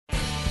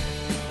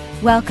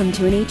Welcome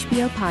to an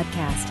HBO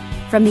podcast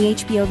from the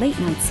HBO Late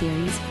Night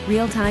series,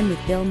 Real Time with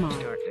Bill Maher.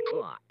 Start the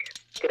clock.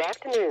 Good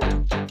afternoon.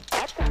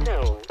 At the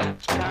tone,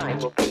 time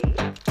will be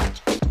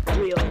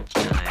Real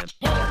time.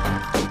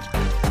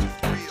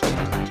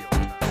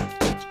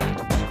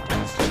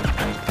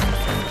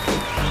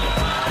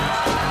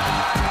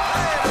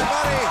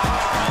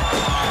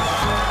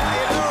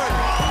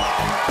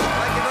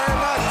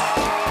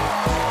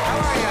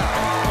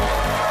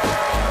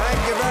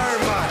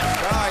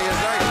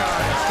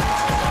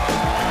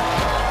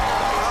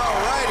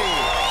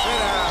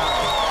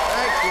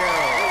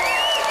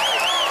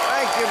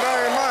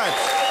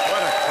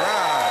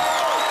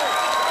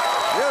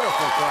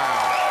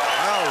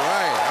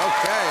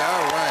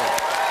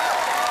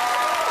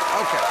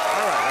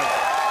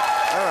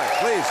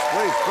 Please,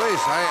 please.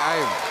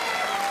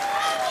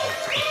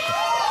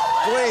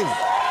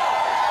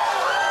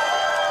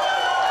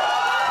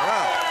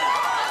 Well,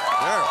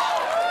 there.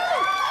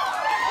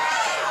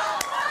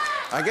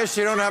 I guess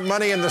you don't have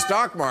money in the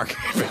stock market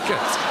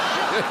because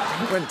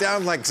it went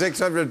down like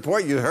 600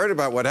 points. You heard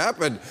about what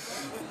happened.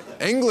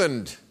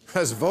 England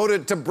has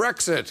voted to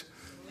Brexit.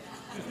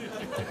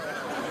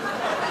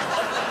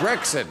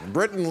 Brexit,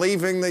 Britain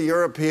leaving the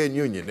European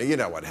Union. You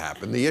know what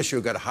happened. The issue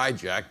got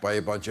hijacked by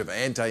a bunch of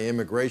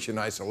anti-immigration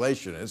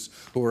isolationists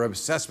who were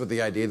obsessed with the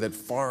idea that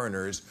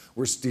foreigners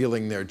were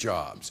stealing their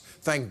jobs.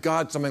 Thank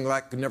God something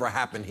like that could never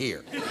happen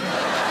here.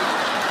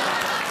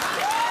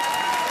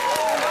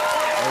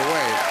 Oh,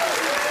 wait.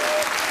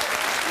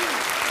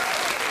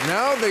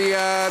 No,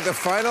 the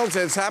finals,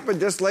 it's happened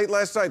just late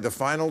last night. The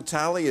final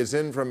tally is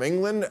in from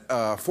England.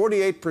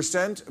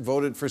 48%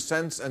 voted for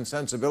Sense and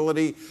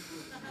Sensibility.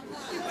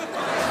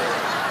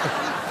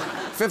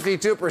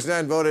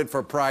 52% voted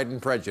for Pride and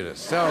Prejudice.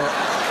 So,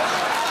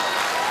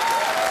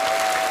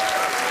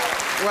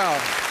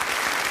 well,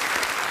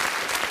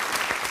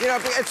 you know,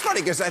 it's funny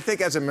because I think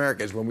as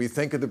Americans, when we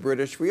think of the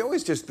British, we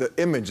always just, the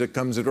image that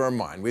comes into our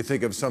mind, we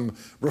think of some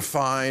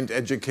refined,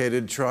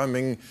 educated,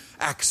 charming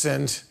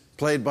accent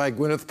played by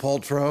Gwyneth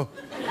Paltrow.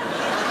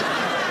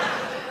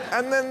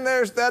 And then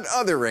there's that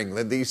other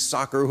England, the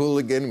soccer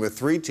hooligan with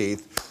 3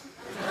 teeth,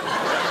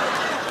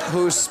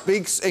 who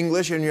speaks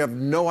English and you have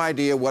no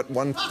idea what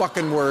one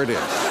fucking word is.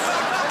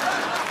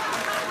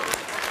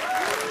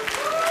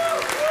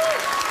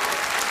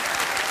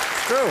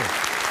 It's true.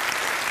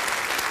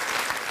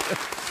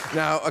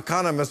 Now,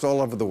 economists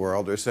all over the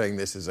world are saying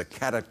this is a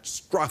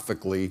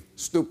catastrophically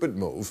stupid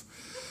move.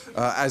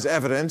 As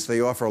evidence, they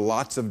offer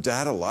lots of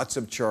data, lots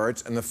of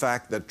charts, and the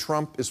fact that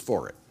Trump is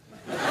for it.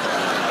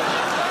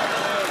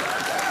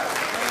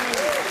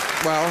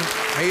 Well,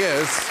 he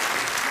is.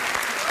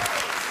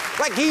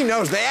 Like he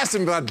knows. They asked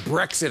him about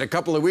Brexit a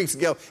couple of weeks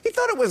ago. He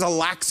thought it was a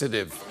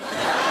laxative.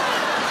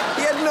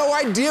 He had no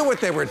idea what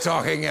they were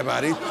talking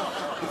about. He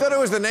thought it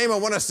was the name of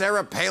one of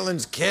Sarah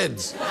Palin's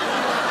kids.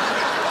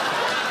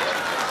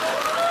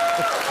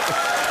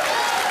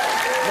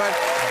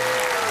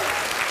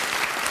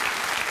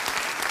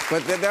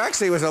 But there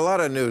actually was a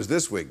lot of news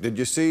this week. Did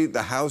you see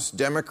the House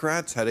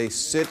Democrats had a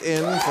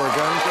sit-in for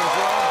gun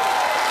control?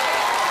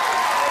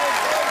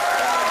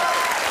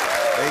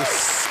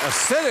 A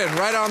sit-in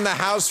right on the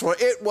House floor.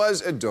 It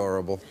was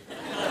adorable.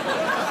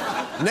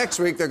 Next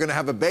week, they're going to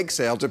have a bake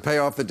sale to pay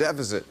off the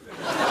deficit.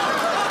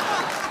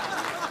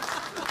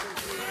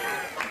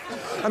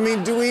 I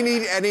mean, do we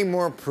need any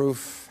more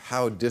proof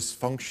how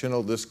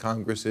dysfunctional this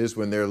Congress is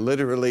when they're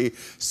literally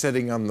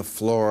sitting on the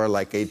floor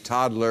like a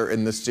toddler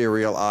in the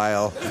cereal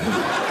aisle?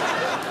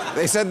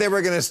 They said they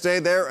were going to stay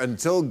there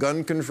until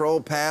gun control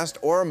passed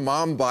or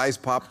Mom buys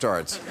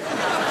Pop-Tarts.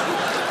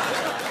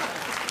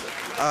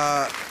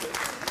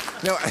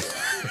 No,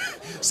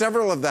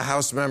 several of the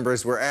House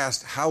members were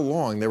asked how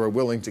long they were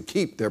willing to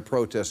keep their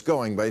protest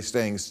going by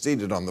staying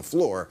seated on the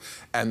floor,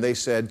 and they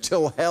said,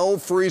 till hell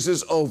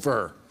freezes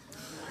over.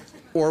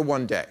 Or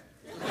one day.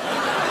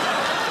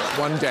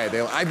 One day.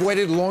 I've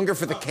waited longer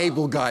for the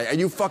cable guy. Are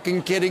you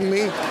fucking kidding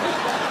me?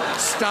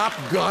 Stop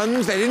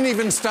guns? They didn't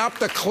even stop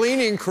the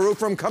cleaning crew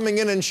from coming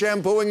in and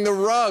shampooing the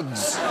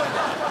rugs.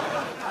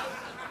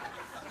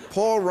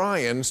 Paul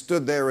Ryan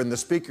stood there in the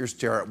speaker's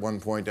chair at one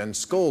point and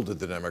scolded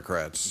the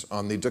Democrats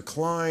on the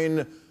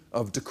decline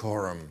of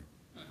decorum.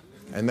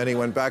 And then he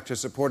went back to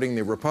supporting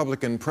the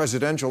Republican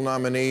presidential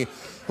nominee,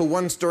 who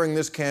once during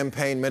this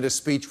campaign made a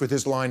speech with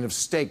his line of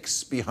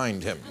stakes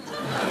behind him.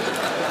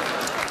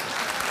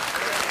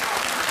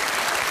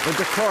 The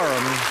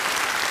decorum.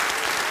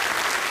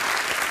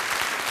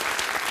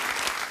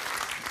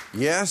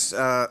 Yes,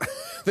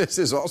 this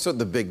is also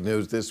the big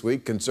news this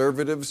week.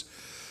 Conservatives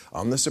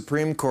on the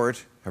Supreme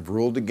Court have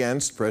ruled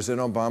against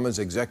President Obama's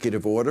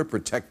executive order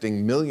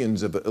protecting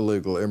millions of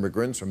illegal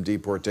immigrants from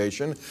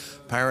deportation.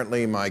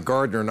 Apparently, my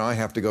gardener and I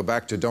have to go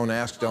back to don't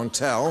ask, don't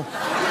tell.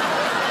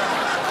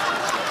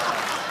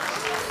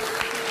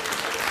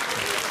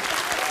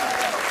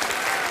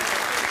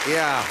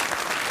 Yeah.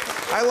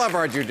 I love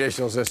our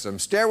judicial system.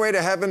 Stairway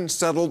to heaven,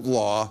 settled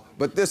law,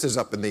 but this is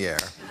up in the air.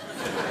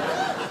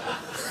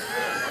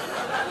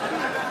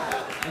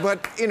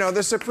 But, you know,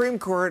 the Supreme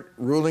Court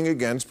ruling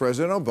against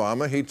President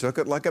Obama, he took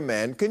it like a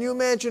man. Can you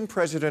imagine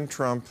President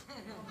Trump?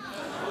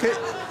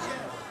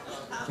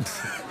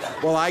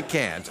 Well, I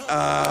can't.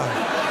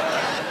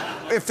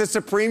 If the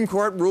Supreme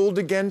Court ruled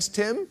against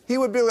him, he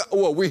would be like,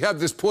 well, we have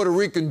this Puerto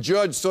Rican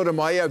judge,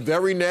 Sotomayor,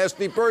 very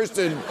nasty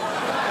person.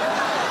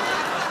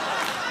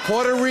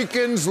 Puerto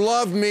Ricans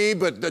love me,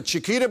 but the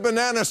Chiquita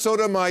Banana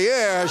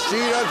Sotomayor, she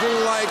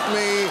doesn't like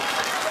me.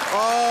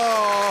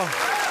 Oh,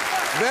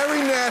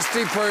 very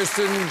nasty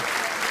person.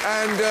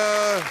 And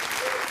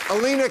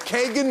Alina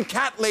Kagan,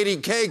 Cat Lady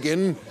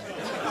Kagan,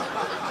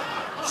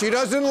 she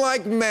doesn't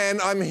like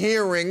men, I'm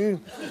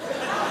hearing.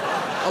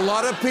 A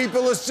lot of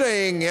people are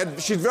saying it.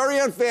 She's very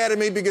unfair to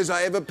me because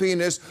I have a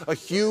penis, a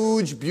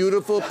huge,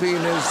 beautiful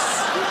penis.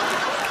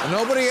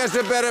 Nobody has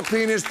a better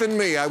penis than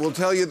me, I will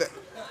tell you that.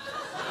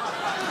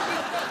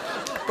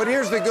 But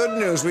here's the good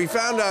news. We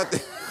found out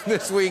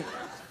this week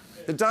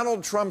that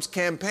Donald Trump's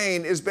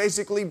campaign is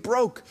basically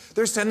broke.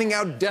 They're sending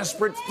out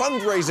desperate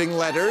fundraising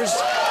letters.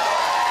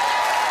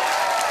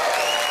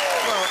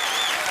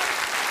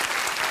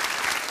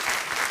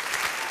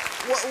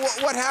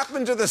 What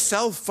happened to the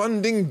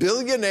self-funding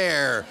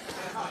billionaire?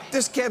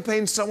 This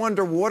campaign's so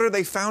underwater,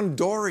 they found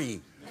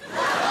Dory. No,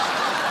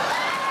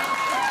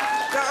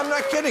 I'm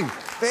not kidding.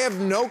 They have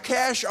no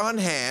cash on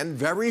hand,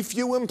 very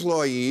few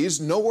employees,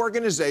 no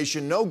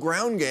organization, no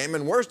ground game,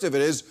 and worst of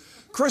it is,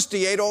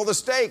 Christie ate all the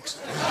steaks.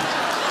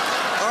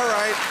 All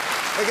right,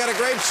 they got a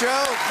great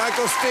show.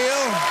 Michael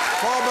Steele,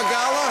 Paul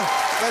Begala,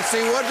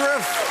 Betsy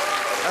Woodruff,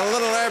 and a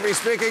little later be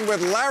speaking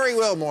with Larry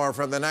Wilmore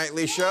from The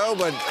Nightly Show,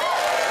 but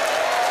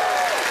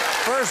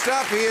first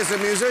up, he is a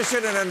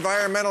musician and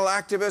environmental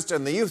activist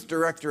and the youth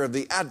director of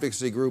the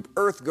advocacy group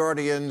Earth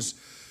Guardians.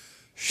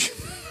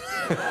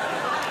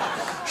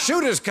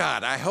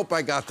 Xiuhtezcatl. I hope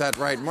I got that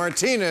right.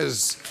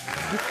 Martinez.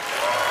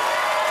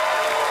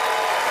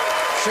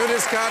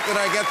 Xiuhtezcatl, did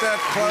I get that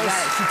close?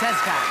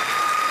 Xiuhtezcatl.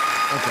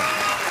 Okay.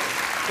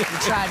 You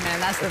tried, man.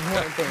 That's the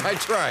important thing. I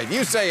tried.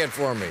 You say it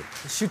for me.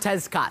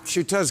 Xiuhtezcatl.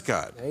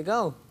 Xiuhtezcatl. There you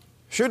go.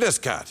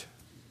 Xiuhtezcatl.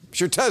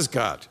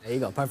 Xiuhtezcatl. There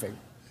you go. Perfect.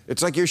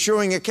 It's like you're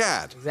shooing a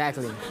cat.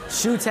 Exactly.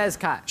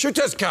 Xiuhtezcatl.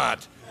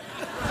 Xiuhtezcatl.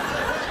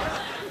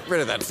 Rid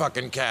of that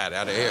fucking cat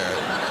out of here.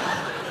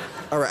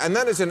 All right, and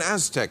that is an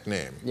Aztec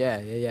name.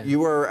 Yeah.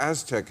 You are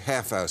Aztec,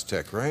 half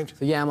Aztec, right?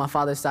 So yeah, on my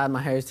father's side, my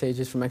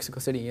heritage is from Mexico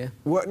City, yeah.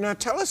 Well, now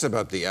tell us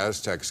about the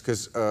Aztecs,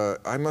 because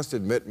I must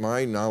admit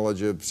my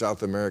knowledge of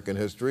South American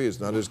history is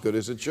not as good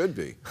as it should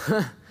be.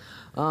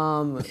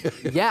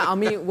 Yeah, I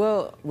mean,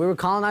 well, we were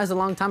colonized a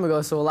long time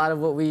ago, so a lot of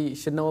what we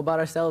should know about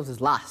ourselves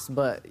is lost.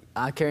 But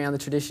I carry on the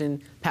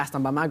tradition passed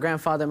on by my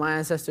grandfather, my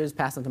ancestors,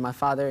 passed on to my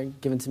father,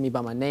 given to me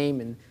by my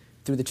name, and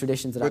through the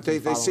traditions that I've been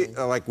following. But they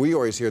seem, like we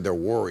always hear they're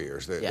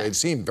warriors. They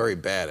seem very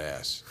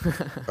badass.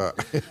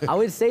 I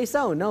would say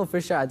so, no, for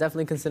sure. I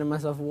definitely consider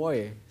myself a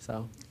warrior,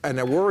 so. And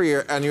a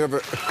warrior, and you have a...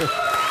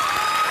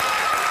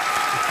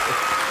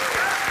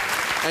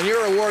 And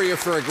you're a warrior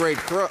for a great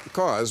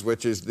cause,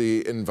 which is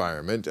the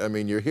environment. I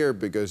mean, you're here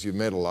because you've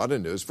made a lot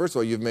of news. First of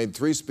all, you've made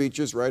 3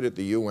 speeches, right, at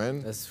the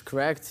UN? That's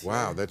correct.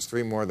 Wow, yeah. That's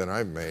 3 more than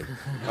I've made.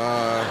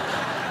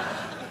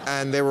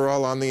 And they were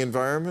all on the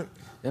environment?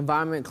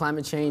 Environment,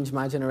 climate change,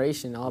 my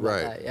generation, all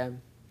about that, yeah.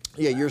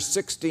 Yeah, you're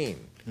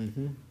 16.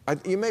 Mm-hmm.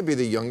 You may be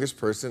the youngest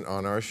person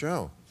on our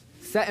show.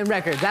 Setting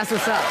records, that's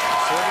what's up.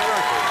 Setting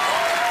records.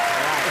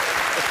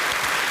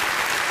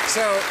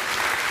 So,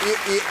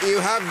 you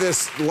have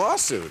this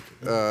lawsuit.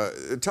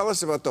 Tell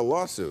us about the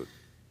lawsuit.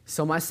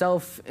 So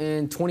myself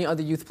and 20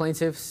 other youth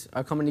plaintiffs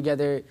are coming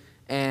together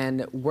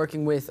and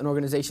working with an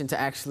organization to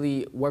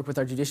actually work with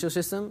our judicial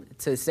system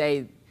to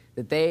say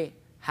that they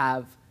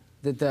have,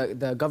 that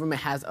the government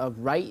has a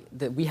right,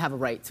 that we have a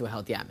right to a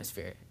healthy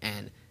atmosphere.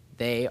 And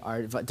they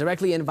are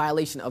directly in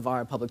violation of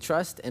our public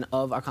trust and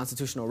of our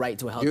constitutional right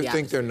to a healthy atmosphere.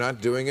 You think they're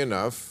not doing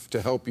enough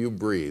to help you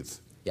breathe?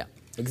 Yeah,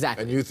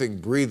 exactly. And you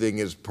think breathing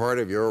is part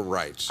of your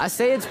rights? I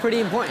say it's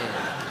pretty important,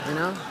 you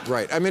know?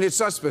 Right. I mean, it's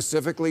not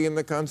specifically in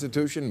the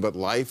Constitution, but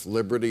life,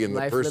 liberty, and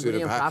the pursuit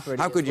of property.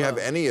 How could you have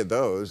any of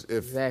those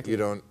if Exactly. you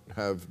don't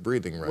have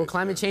breathing rights? Well,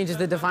 climate change is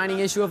the defining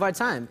issue of our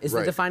time. It's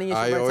Right. the defining issue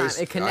of our time.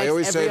 It I connects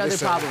always say every the other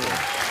same problem. thing.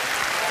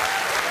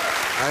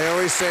 I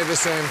always say the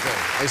same thing.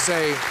 I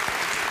say,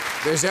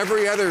 there's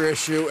every other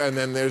issue, and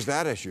then there's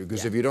that issue.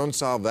 Because if you don't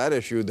solve that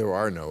issue, there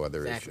are no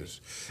other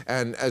issues.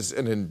 And as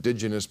an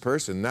indigenous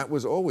person, that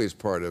was always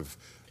part of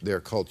their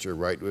culture,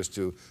 right, was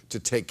to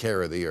take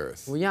care of the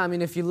earth. Well, yeah, I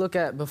mean, if you look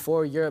at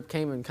before Europe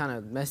came and kind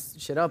of messed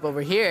shit up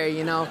over here,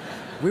 you know,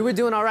 we were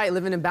doing all right,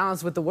 living in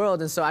balance with the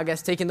world. And so I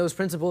guess taking those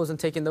principles and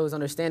taking those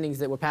understandings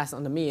that were passed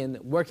on to me and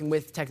working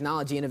with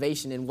technology,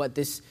 innovation, and what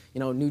this, you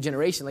know, new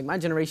generation, like my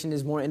generation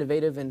is more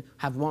innovative and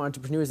have more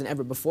entrepreneurs than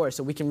ever before.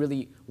 So we can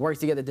really work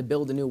together to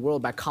build a new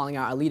world by calling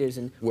out our leaders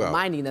and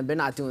reminding them they're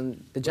not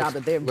doing the job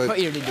that they're put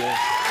here to do.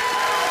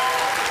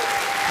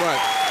 But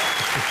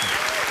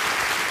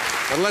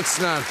let's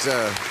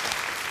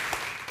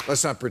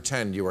not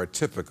pretend you are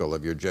typical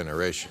of your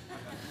generation.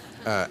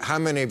 How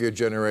many of your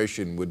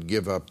generation would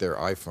give up their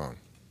iPhone?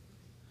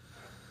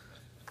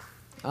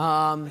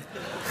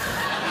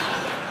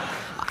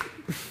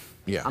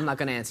 Yeah. I'm not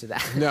going to answer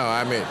that.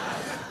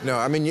 No,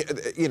 I mean,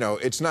 you know,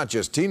 it's not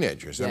just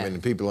teenagers. Yeah. I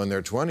mean, people in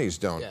their 20s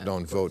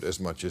don't vote as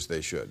much as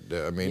they should.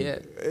 I mean, Yeah.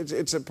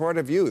 it's a part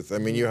of youth. I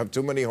mean, you have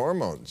too many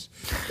hormones.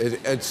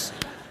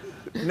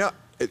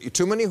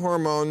 Too many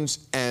hormones,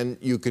 and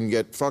you can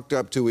get fucked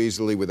up too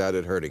easily without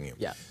it hurting you.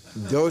 Yeah.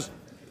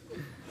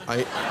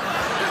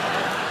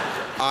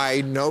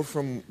 I know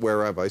from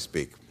whereof I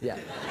speak. Yeah.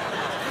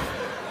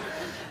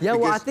 Yeah,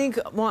 well,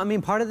 Because- I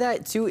mean, part of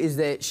that, too, is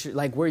that,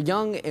 like, we're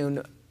young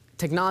and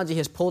technology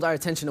has pulled our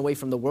attention away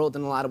from the world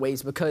in a lot of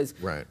ways because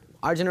Right.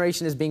 our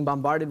generation is being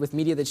bombarded with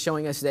media that's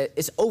showing us that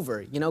it's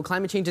over. You know,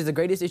 climate change is the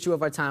greatest issue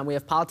of our time. We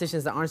have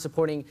politicians that aren't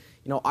supporting,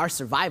 you know, our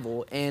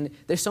survival. And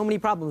there's so many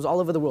problems all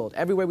over the world.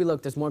 Everywhere we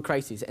look, there's more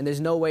crises. And there's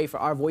no way for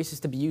our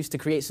voices to be used to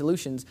create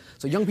solutions.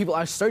 So young people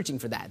are searching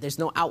for that. There's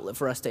no outlet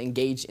for us to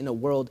engage in a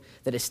world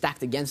that is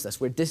stacked against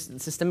us. We're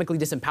systemically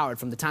disempowered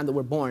from the time that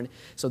we're born.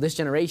 So this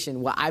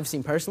generation, what I've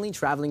seen personally,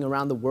 traveling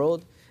around the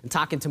world, and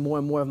talking to more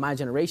and more of my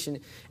generation,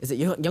 is that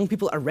young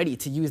people are ready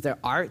to use their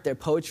art, their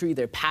poetry,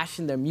 their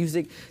passion, their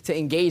music to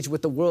engage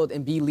with the world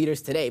and be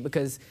leaders today.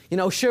 Because, you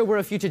know, sure, we're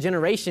a future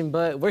generation,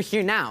 but we're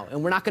here now,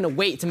 and we're not going to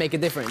wait to make a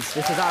difference.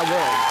 This is our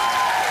world.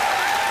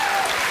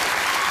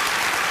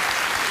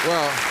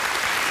 Well,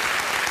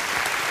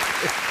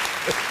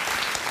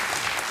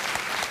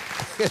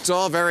 it's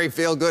all very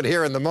feel good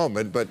here in the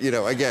moment, but, you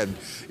know, again,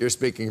 you're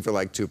speaking for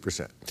like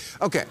 2%.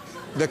 Okay,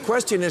 the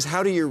question is,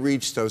 how do you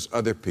reach those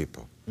other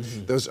people?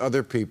 Mm-hmm. Those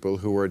other people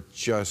who are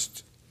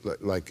just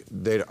like,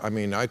 I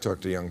mean, I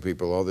talk to young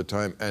people all the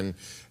time, and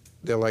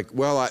they're like,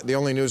 well, the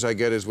only news I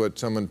get is what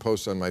someone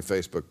posts on my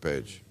Facebook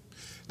page.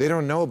 They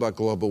don't know about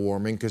global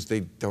warming because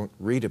they don't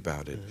read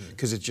about it,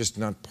 because it's just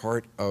not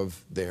part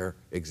of their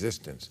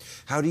existence.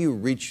 How do you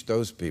reach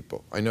those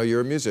people? I know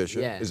you're a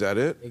musician. Yeah. Is that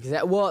it?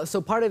 Exactly. Well, so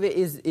part of it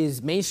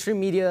is mainstream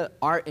media,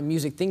 art, and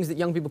music, things that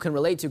young people can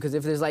relate to. Because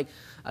if there's like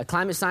a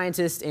climate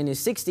scientist in his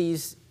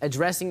 60s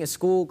addressing a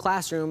school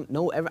classroom,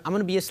 I'm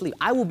gonna be asleep.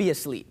 I will be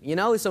asleep. You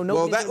know, so no.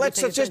 Well, let's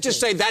just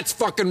say that's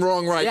fucking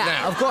wrong right now.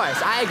 Yeah, of course,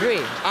 I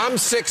agree. I'm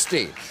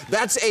 60.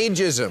 That's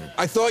ageism.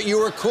 I thought you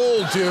were cool,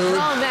 dude.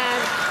 No,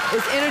 man,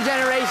 it's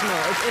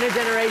intergenerational. It's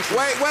intergenerational.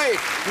 Wait.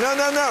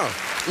 No.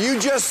 You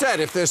just said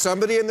if there's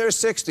somebody in their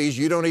 60s,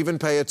 you don't even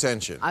pay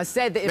attention. I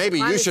said that if maybe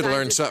you should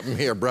learn scientist- something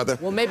here, brother.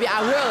 Well, maybe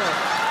I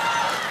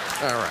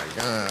will. All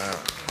right.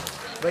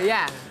 But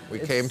yeah. We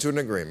came to an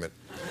agreement.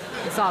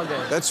 It's all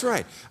good. That's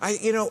right.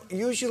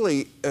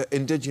 Usually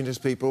indigenous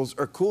peoples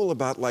are cool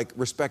about, like,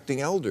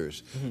 respecting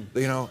elders,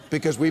 you know,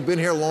 because we've been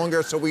here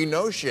longer, so we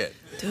know shit.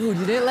 Dude,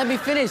 you didn't let me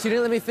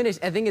finish.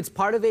 I think it's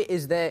part of it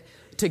is that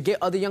to get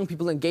other young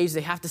people engaged,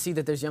 they have to see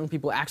that there's young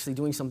people actually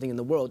doing something in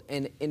the world.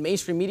 And in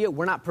mainstream media,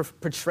 we're not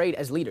portrayed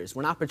as leaders.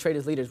 We're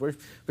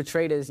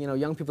portrayed as, you know,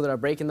 young people that are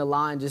breaking the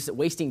law and just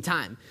wasting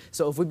time.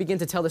 So if we begin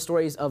to tell the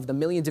stories of the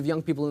millions of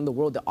young people in the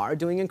world that are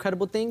doing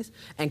incredible things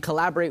and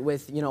collaborate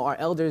with, you know, our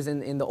elders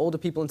and the older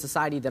people in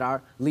society that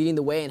are leading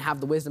the way and have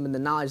the wisdom and the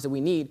knowledge that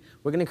we need,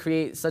 we're going to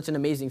create such an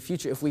amazing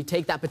future if we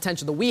take that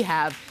potential that we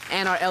have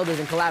and our elders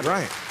and collaborate.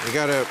 Right. You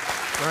gotta,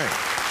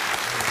 right.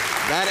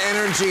 That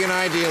energy and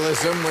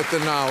idealism with the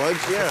knowledge.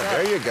 Yeah,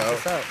 there you go.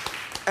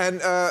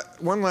 And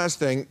one last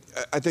thing,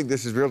 I think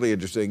this is really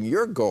interesting.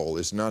 Your goal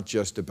is not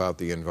just about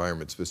the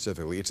environment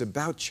specifically. It's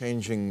about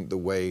changing the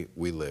way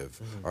we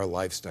live, our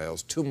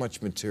lifestyles. Too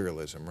much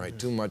materialism, right?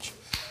 Too much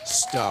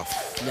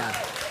stuff. Yeah.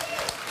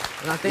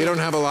 And I think, You don't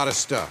have a lot of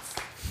stuff.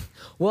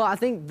 well, I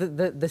think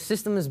the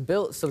system is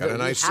built so Got that a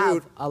nice we have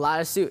suit. a lot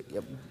of suit.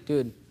 Yep.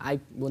 Dude, I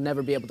will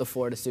never be able to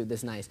afford a suit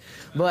this nice.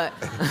 But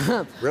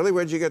Really?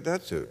 Where'd you get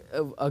that suit?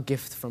 a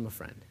gift from a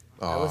friend.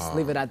 Let's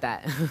leave it at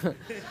that.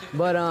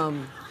 But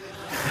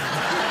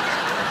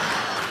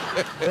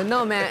but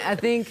no, man, I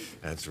think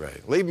That's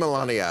right. Leave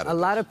Melania out of a it.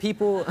 lot of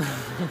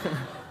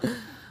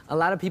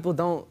people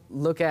don't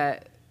look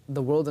at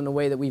the world in a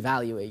way that we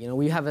value it. You know,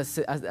 we have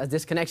a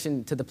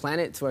disconnection to the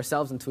planet, to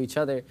ourselves, and to each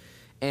other.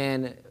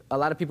 And a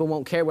lot of people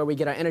won't care where we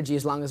get our energy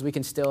as long as we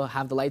can still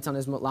have the lights on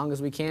as long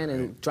as we can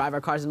and drive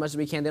our cars as much as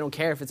we can. They don't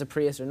care if it's a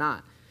Prius or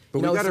not. But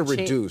You know, we got to it's a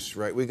reduce,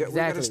 right? We got to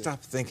Exactly.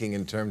 stop thinking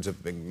in terms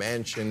of big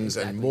mansions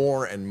and Exactly.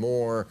 more and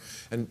more.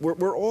 And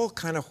we're all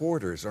kind of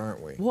hoarders,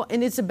 aren't we? Well,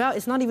 and it's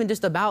not even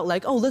just about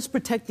like, oh, let's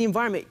protect the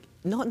environment.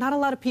 No, not a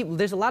lot of people.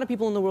 There's a lot of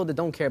people in the world that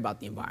don't care about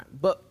the environment.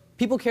 But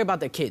people care about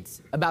their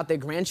kids, about their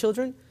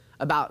grandchildren,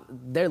 about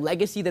their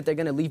legacy that they're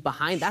going to leave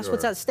behind. That's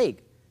what's Sure. at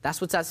stake. That's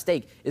what's at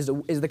stake, is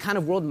the kind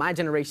of world my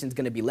generation's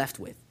going to be left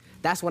with.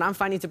 That's what I'm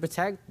fighting to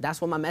protect.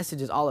 That's what my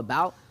message is all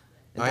about.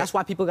 And that's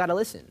why people got to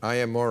listen. I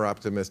am more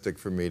optimistic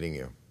for meeting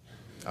you.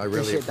 I really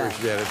Appreciate that.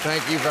 appreciate it.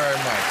 Thank you very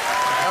much.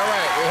 All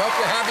right, we hope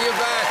to have you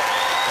back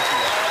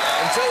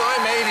until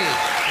I'm 80.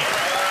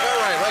 All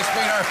right, let's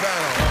meet our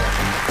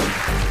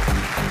panel.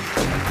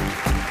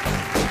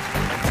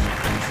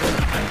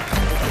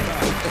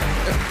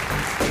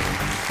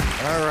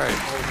 All right.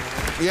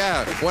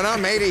 Yeah, when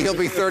I'm 80, he'll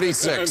be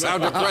 36. How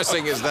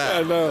depressing is that?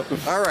 I know.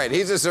 All right,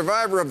 he's a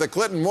survivor of the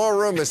Clinton War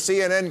Room, a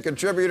CNN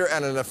contributor,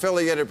 and an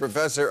affiliated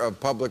professor of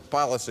public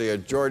policy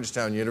at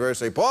Georgetown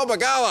University. Paul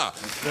Begala.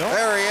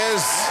 There he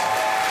is.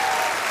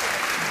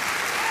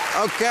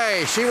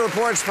 Okay, she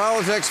reports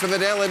politics for the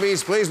Daily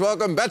Beast. Please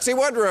welcome Betsy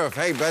Woodruff.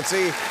 Hey,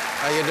 Betsy,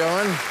 how you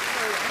doing?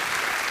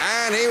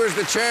 And he was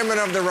the chairman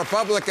of the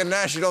Republican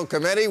National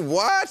Committee.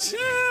 What?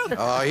 Yeah.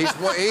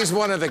 Oh, he's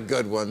one of the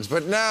good ones.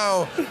 But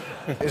now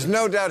is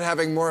no doubt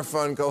having more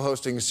fun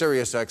co-hosting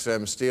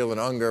SiriusXM Steele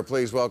and Unger.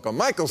 Please welcome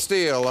Michael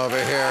Steele over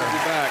here. Be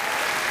back.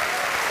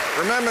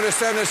 Remember to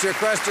send us your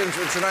questions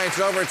for tonight's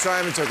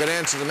overtime so we can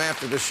answer them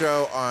after the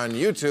show on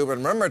YouTube.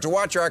 And remember to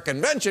watch our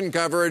convention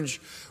coverage.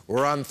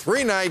 We're on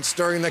 3 nights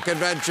during the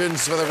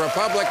conventions for the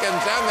Republicans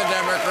and the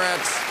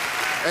Democrats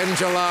in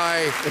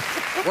July,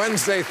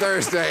 Wednesday,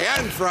 Thursday,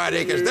 and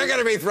Friday, because they're going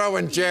to be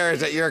throwing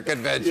chairs at your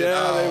convention.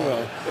 Yeah, they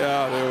will.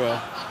 Yeah, they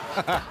will.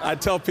 I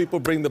tell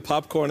people bring the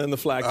popcorn and the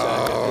flak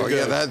jacket. Oh,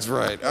 yeah, that's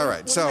right. All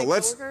right, so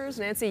let's... coworkers,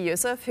 Nancy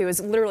Youssef, who has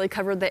literally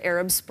covered the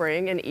Arab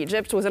Spring in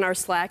Egypt, was in our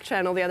Slack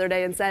channel the other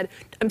day and said,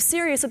 I'm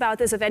serious about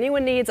this. If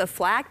anyone needs a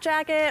flak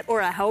jacket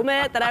or a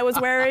helmet that I was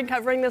wearing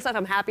covering this stuff,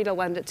 I'm happy to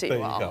lend it to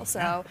you all. Go.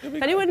 So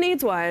if anyone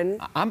needs one,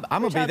 I'm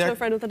gonna reach be out there. to a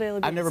friend with the Daily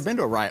Beast. I've never been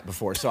to a riot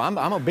before, so I'm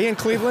gonna be in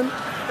Cleveland.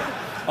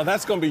 Oh,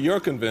 that's going to be your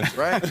convention.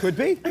 Right? Could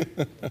be.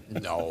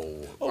 No.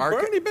 Oh,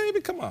 Bernie,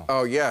 baby, come on.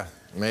 Oh, yeah,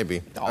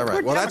 maybe. Oh, All right,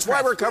 we're well, that's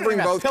why we're Democrats. covering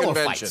We're gonna both have pillow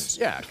conventions. fights.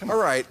 Yeah, come on.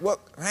 All right, well,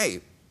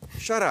 hey,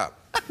 shut up.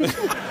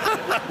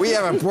 We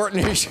have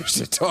important issues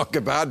to talk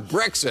about.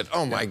 Brexit,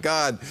 oh my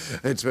God,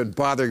 it's been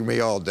bothering me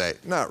all day.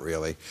 Not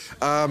really.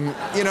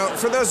 You know,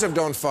 for those who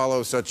don't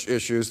follow such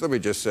issues, let me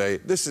just say,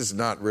 this is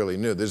not really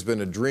new. There's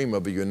been a dream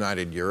of a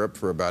united Europe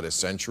for about a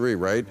century,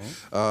 right?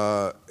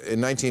 In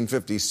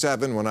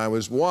 1957, when I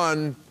was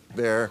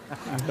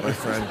my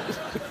friend,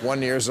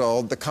 1 year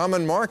old, the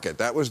common market,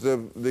 that was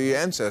the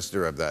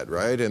ancestor of that,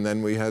 right? And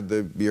then we had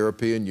the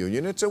European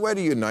Union. It's a way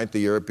to unite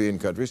the European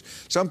countries.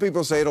 Some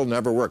people say it'll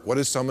never work. What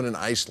does someone in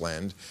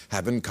Iceland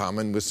have in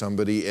common with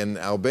somebody in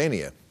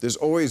Albania? There's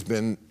always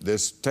been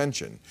this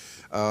tension.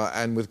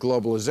 And with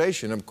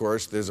globalization, of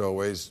course, there's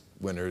always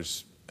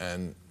winners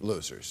and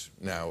losers.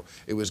 Now,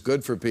 it was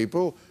good for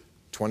people,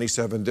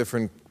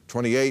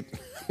 28,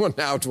 well,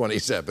 now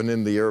 27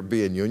 in the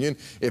European Union.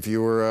 If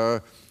you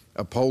were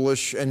a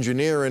Polish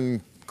engineer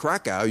in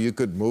Krakow, you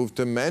could move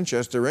to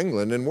Manchester,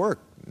 England, and work.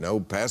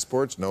 No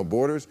passports, no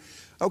borders.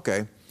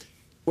 Okay.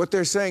 What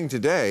they're saying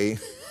today,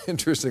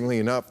 interestingly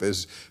enough,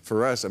 is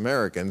for us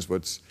Americans,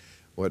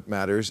 what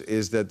matters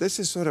is that this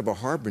is sort of a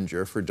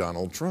harbinger for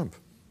Donald Trump,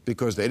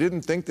 because they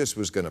didn't think this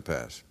was going to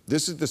pass.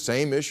 This is the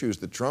same issues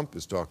that Trump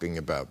is talking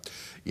about.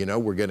 You know,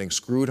 we're getting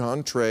screwed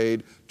on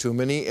trade, too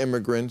many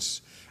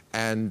immigrants,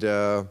 and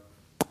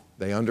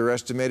they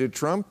underestimated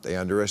Trump. They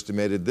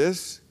underestimated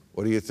this.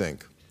 What do you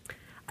think?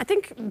 I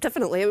think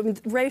definitely.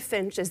 Ray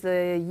Finch is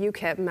the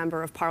UKIP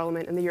member of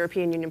Parliament in the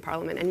European Union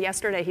Parliament, and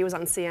yesterday he was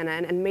on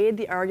CNN and made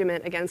the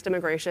argument against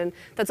immigration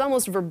that's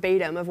almost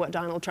verbatim of what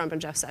Donald Trump and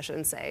Jeff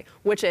Sessions say,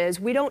 which is,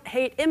 we don't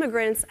hate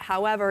immigrants,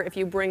 however, if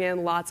you bring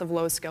in lots of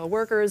low-skilled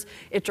workers,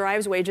 it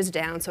drives wages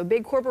down, so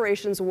big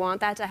corporations want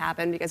that to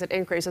happen because it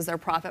increases their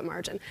profit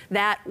margin.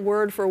 That,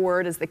 word for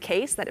word, is the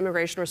case that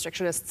immigration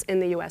restrictionists in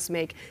the U.S.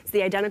 make. It's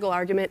the identical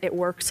argument. It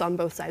works on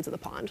both sides of the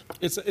pond.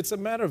 It's a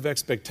matter of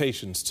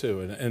expectations, too,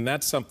 and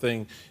that's something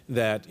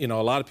that, you know,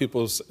 a lot of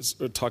people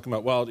are talking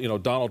about, well, you know,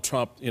 Donald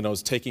Trump, you know,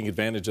 is taking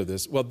advantage of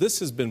this. Well, this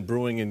has been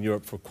brewing in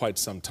Europe for quite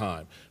some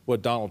time.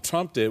 What Donald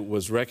Trump did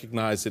was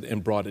recognize it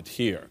and brought it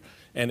here.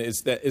 And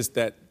it's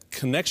that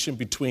connection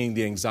between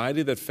the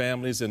anxiety that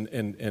families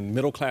and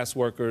middle-class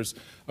workers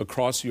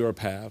across Europe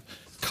have,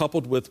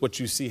 coupled with what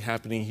you see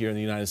happening here in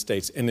the United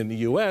States. And in the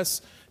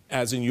U.S.,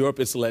 as in Europe,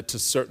 it's led to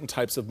certain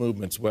types of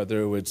movements,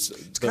 whether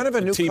it's kind of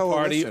a new Tea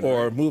Party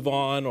or right? Move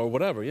On or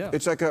whatever, yeah.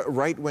 It's like a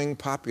right-wing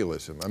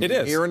populism. I mean, it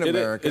is. Here in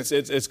America,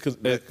 it's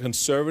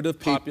conservative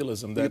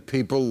populism that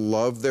people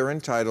love their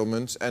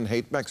entitlements and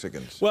hate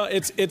Mexicans. Well,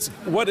 it's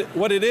what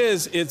it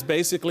is. It's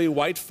basically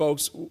white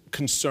folks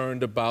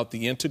concerned about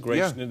the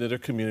integration into their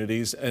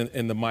communities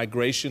and the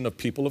migration of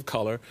people of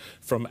color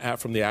from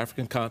the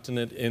African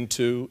continent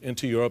into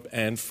Europe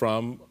and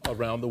from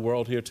around the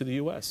world here to the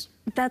U.S.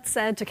 That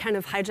said, to kind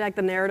of hijack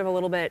the narrative a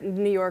little bit,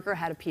 New Yorker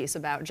had a piece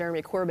about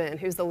Jeremy Corbyn,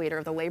 who's the leader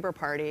of the Labour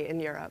Party in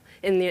Europe,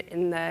 in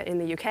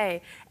the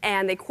UK,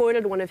 and they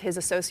quoted one of his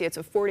associates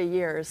of 40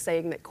 years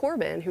saying that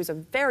Corbyn, who's a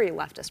very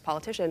leftist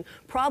politician,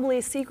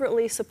 probably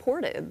secretly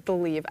supported the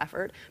Leave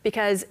effort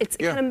because it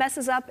kind of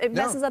messes up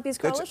these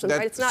coalitions,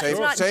 right? It's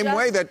not same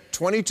way that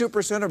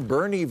 22% of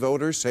Bernie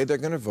voters say they're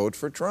going to vote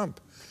for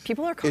Trump.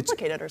 People are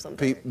complicated or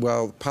something.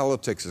 Well,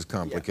 politics is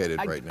complicated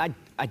right now.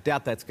 I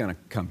doubt that's going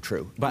to come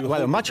true. But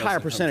a much higher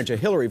percentage of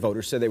Hillary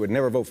voters said they would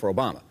never vote for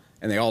Obama,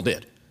 and they all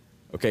did.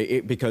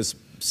 Okay, because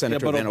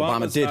Senator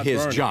Obama did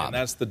his job.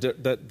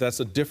 That's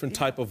a different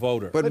type of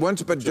voter.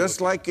 But just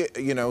like,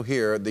 you know,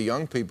 here, the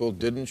young people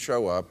didn't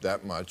show up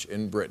that much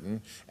in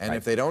Britain, and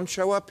if they don't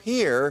show up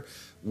here,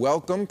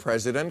 welcome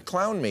President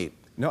Clown Meat.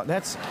 No,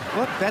 that's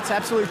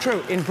absolutely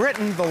true. In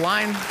Britain, the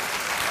line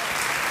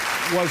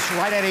was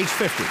right at age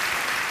 50.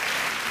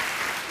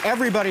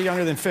 Everybody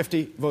younger than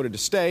 50 voted to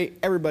stay.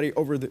 Everybody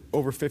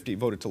over 50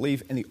 voted to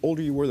leave. And the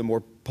older you were, the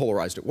more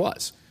polarized it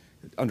was.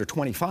 Under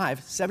 25,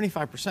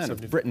 75%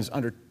 of Britons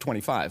under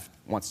 25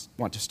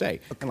 want to stay.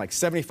 And like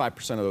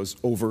 75% of those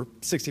over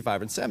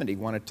 65 and 70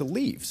 wanted to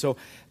leave. So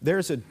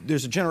there's a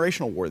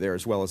generational war there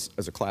as well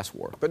as a class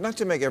war. But not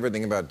to make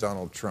everything about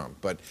Donald Trump,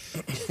 but,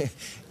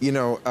 you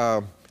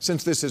know,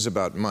 since this is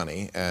about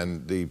money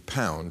and the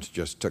pound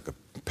just took a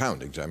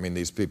pounding, I mean,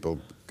 these people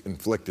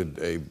inflicted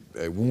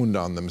a wound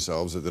on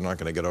themselves that they're not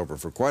going to get over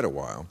for quite a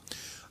while.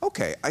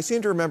 Okay, I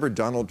seem to remember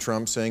Donald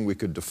Trump saying we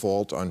could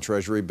default on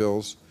Treasury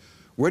bills.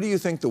 Where do you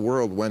think the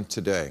world went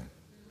today?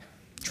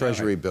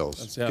 Treasury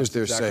bills, because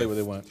they're exactly safe. Where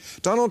they went.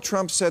 Donald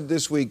Trump said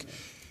this week,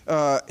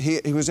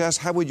 he was asked,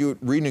 how would you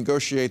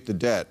renegotiate the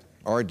debt,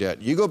 our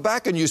debt? You go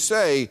back and you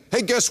say,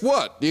 hey, guess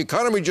what? The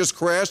economy just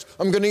crashed.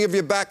 I'm going to give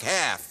you back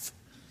half.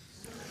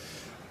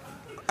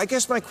 I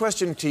guess my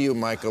question to you,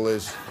 Michael,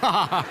 is,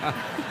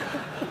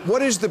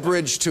 what is the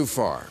bridge too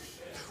far?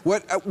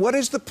 What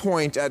is the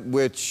point at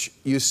which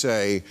you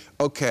say,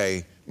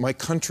 okay, my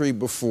country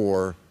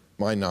before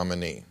my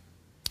nominee?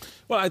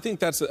 Well, I think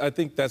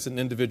that's an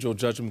individual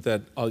judgment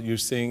that you're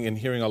seeing and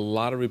hearing a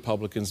lot of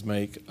Republicans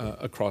make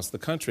across the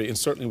country, and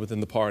certainly within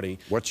the party.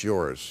 What's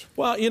yours?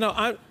 Well, you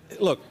know,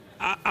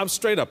 I'm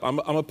straight up. I'm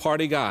a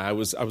party guy. I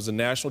was a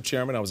national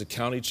chairman. I was a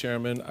county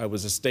chairman. I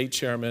was a state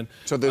chairman.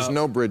 So there's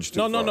no bridge too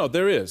far? No.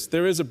 There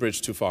is a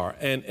bridge too far.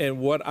 And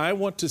what I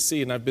want to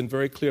see, and I've been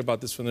very clear about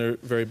this from the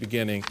very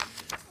beginning,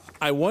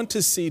 I want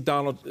to see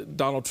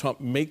Donald Trump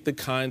make the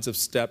kinds of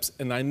steps,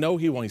 and I know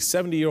he's a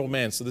 70-year-old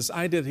man, so this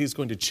idea that he's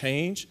going to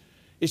change,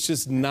 it's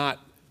just not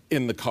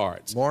in the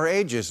cards. More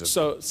ageism.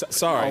 So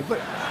sorry. Oh,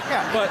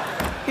 but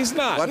he's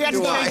not. He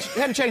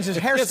hadn't changed his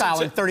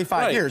hairstyle in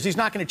 35 years. He's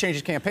not going to change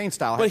his campaign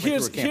style. But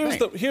here's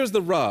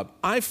the rub.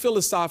 I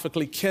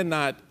philosophically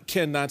cannot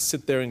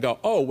sit there and go,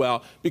 oh,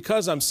 well,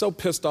 because I'm so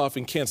pissed off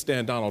and can't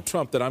stand Donald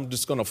Trump that I'm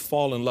just going to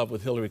fall in love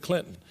with Hillary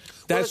Clinton.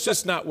 That's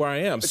just not where I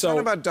am. It's not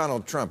about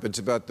Donald Trump. It's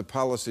about the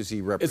policies he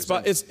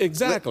represents.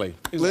 Exactly.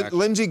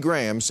 Lindsey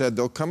Graham said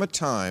there'll come a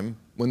time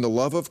when the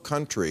love of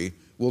country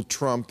will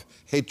trump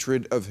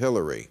hatred of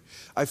Hillary.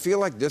 I feel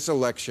like this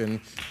election...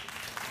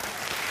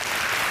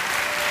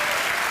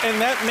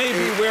 And that may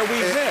be where we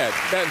head.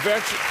 That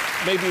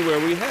may be where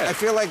we head. I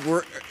feel like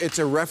it's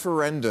a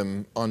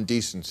referendum on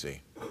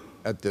decency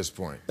at this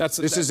point.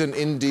 This is an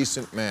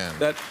indecent man.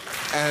 But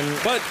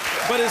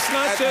it's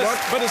not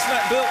just... But it's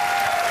not...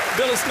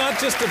 Bill, it's not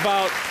just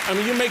about... I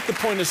mean, you make the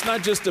point, it's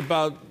not just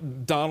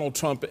about Donald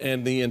Trump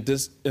and the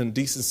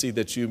indecency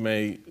that you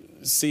may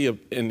see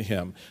in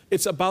him.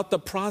 It's about the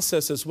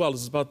process as well.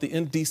 It's about the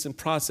indecent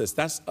process.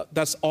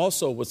 That's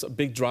also what's a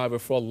big driver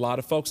for a lot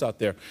of folks out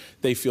there.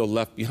 They feel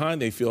left behind.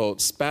 They feel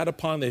spat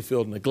upon. They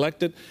feel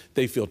neglected.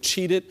 They feel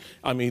cheated.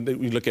 I mean,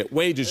 you look at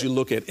wages, you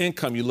look at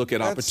income, you look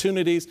at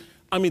opportunities.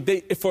 I mean,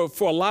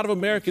 for a lot of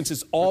Americans,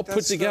 it's all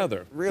put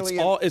together. Really,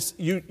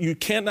 you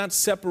cannot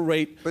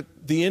separate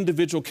the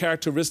individual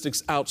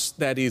characteristics out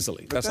that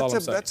easily. That's all I'm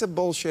saying. That's a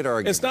bullshit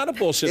argument. It's not a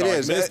bullshit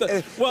argument.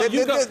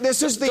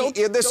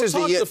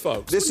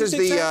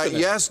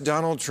 Yes,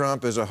 Donald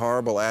Trump is a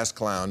horrible ass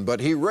clown, but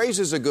he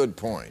raises a good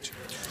point.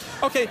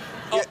 Okay,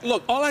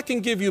 look, all I can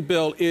give you,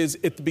 Bill, is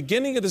at the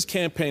beginning of this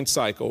campaign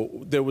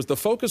cycle, there was the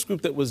focus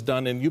group that was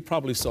done, and you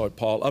probably saw it,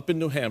 Paul, up in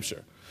New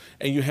Hampshire.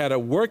 And you had a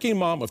working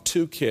mom of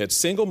 2 kids,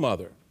 single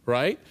mother,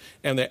 right?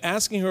 And they're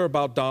asking her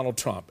about Donald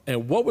Trump.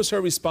 And what was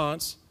her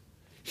response?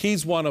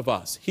 He's one of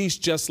us. He's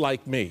just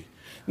like me.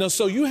 Now,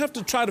 so you have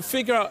to try to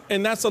figure out,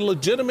 and that's a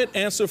legitimate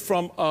answer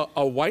from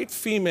a white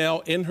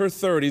female in her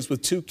 30s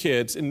with 2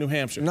 kids in New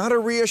Hampshire. Not a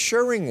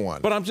reassuring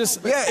one. But I'm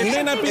just... Yeah, it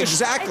may not be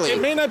exactly.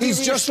 It may not be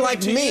He's just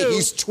like me.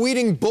 He's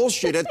tweeting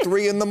bullshit at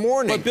 3 in the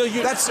morning. But Bill,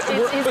 you're not taking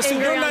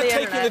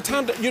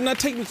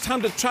the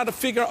time to try to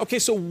figure out, okay,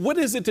 so what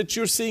is it that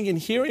you're seeing and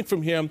hearing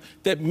from him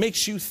that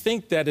makes you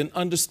think that and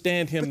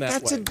understand him that way?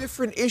 That's a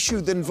different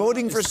issue than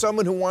voting for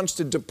someone who wants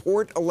to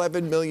deport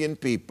 11 million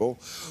people,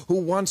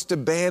 who wants to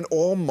ban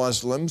all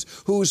Muslims,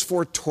 who's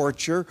for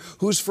torture,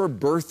 who's for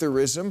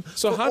birtherism.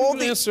 So how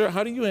do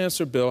you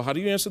answer, Bill, how do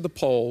you answer the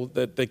poll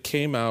that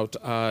came out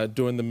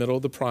during the middle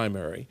of the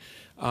primary?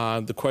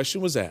 The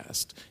question was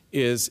asked,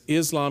 is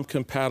Islam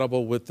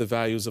compatible with the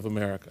values of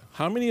America?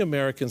 How many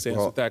Americans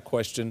answered that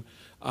question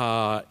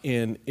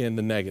in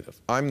the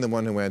negative? I'm the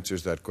one who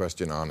answers that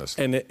question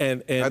honestly. And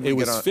it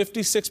was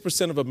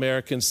 56% of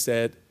Americans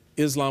said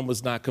Islam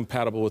was not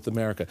compatible with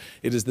America.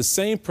 It is the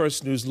same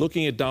person who's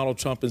looking at Donald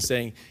Trump and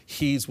saying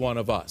he's one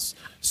of us.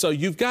 So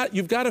you've got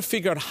to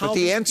figure out how. But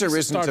the answer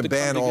isn't to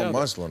ban all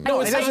Muslims. No,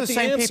 it's the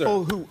same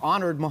people who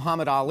honored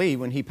Muhammad Ali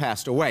when he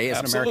passed away as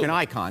an American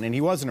icon, and he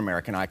was an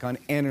American icon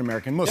and an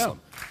American Muslim.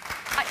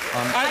 I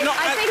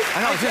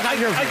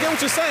get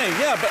what you're saying,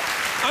 yeah,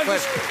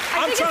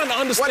 I'm trying to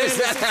understand. What does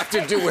that have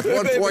to do with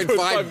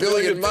 1.5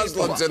 billion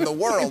Muslims in the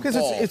world, Because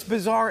Paul? it's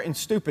bizarre and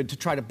stupid to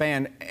try to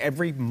ban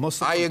every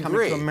Muslim from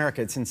coming to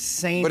America. It's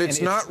insane. But it's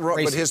and not wrong.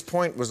 racist. But his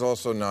point was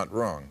also not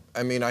wrong.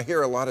 I mean, I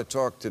hear a lot of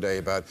talk today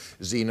about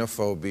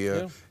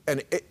xenophobia. Yeah.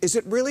 And is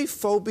it really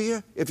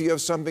phobia if you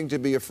have something to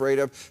be afraid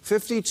of?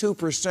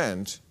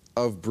 52%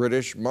 of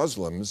British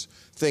Muslims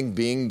think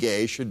being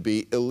gay should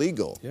be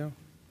illegal. Yeah.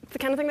 It's the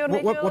kind of thing that would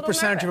make you a What little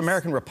percentage of nervous.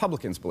 American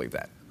Republicans believe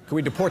that? Can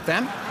we deport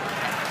them?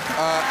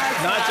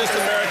 Not just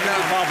American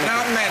Republicans.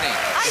 Not many.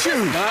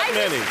 Not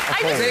many.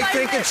 They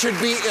think it should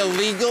be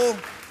illegal?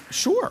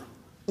 Sure.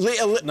 No,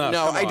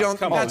 come I on, don't.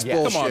 come on. That's Yeah.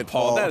 bullshit, Come on,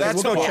 Paul. That's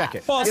We'll go Paul. check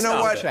it. Paul, You know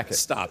stop what? it. Check it.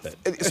 Stop it.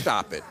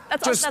 Stop it.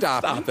 That's Just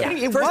stop Stop it.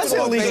 it. It First was of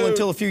all, illegal they-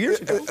 until a few years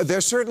ago.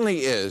 There certainly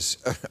is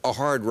a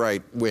hard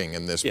right wing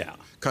in this Yeah.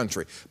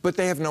 country, but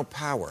they have no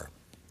power.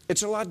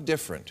 It's a lot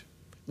different.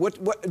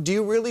 What do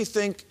you really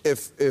think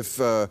if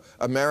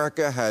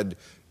America had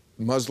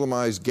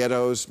Muslimized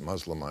ghettos,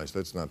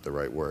 that's not the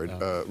right word,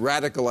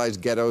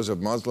 radicalized ghettos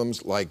of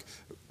Muslims like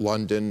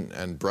London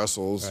and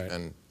Brussels Right.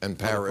 and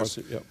Paris,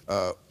 Yep.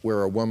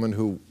 where a woman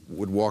who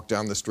would walk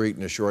down the street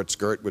in a short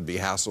skirt would be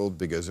hassled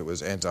because it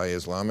was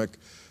anti-Islamic?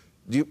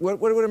 What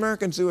would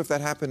Americans do if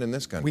that happened in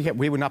this country?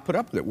 We would not put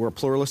up with it. We're a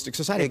pluralistic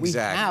society.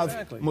 Exactly.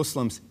 We have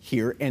Muslims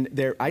here, and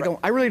I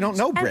really don't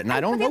know Britain.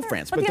 I don't know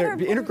France, but they're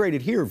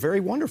integrated here very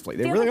wonderfully.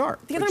 They really are.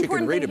 The other But you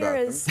can important read thing here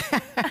about is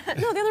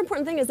no. The other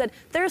important thing is that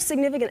there is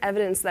significant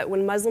evidence that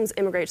when Muslims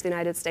immigrate to the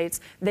United States,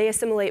 they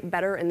assimilate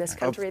better in this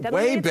country. than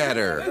Way they did.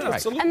 better. Yeah,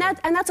 absolutely.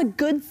 And that's a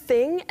good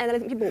thing, and I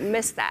think people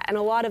miss that. And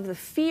a lot of the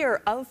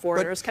fear of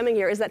foreigners coming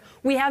here is that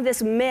we have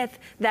this myth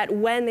that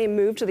when they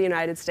move to the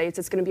United States,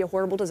 it's going to be a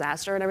horrible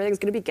disaster and everything's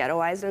going to be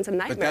ghettoized and it's a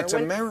nightmare. But that's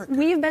when America.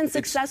 We've been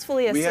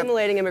successfully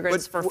assimilating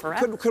immigrants for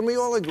forever. Can we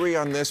all agree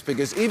on this?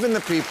 Because even the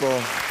people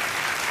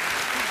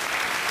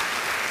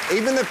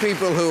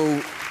who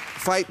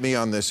fight me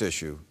on this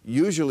issue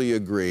usually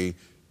agree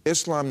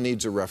Islam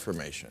needs a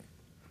reformation.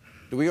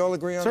 Do we all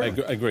agree on I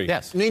that? agree.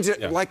 Yes. Needs it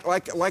Yeah. like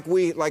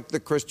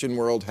the Christian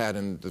world had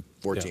in the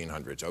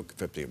 1400s,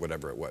 50,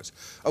 whatever it was.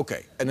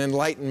 Okay, an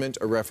enlightenment,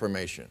 a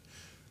reformation.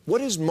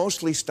 What is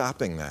mostly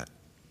stopping that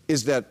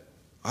is that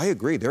I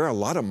agree, there are a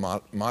lot of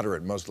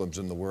moderate Muslims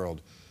in the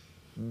world.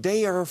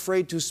 They are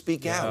afraid to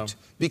speak out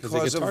because they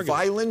because get of targeted.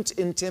 violent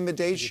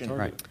intimidation.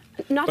 Right.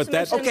 Not But to that-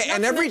 mention, Okay, not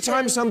and to every time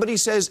mention- somebody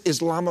says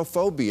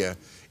Islamophobia,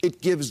 it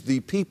gives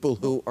the people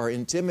who are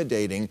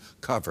intimidating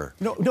cover.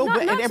 No, Not- but not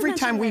and to every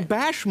mention time we that-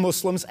 bash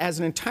Muslims as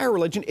an entire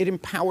religion, it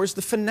empowers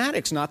the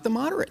fanatics, not the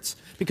moderates.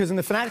 Because then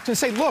the fanatics can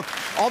say, look,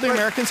 all the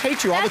Americans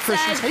hate you, all the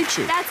Christians hate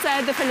you. That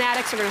said, the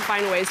fanatics are going to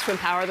find ways to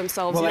empower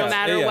themselves Well, no that's-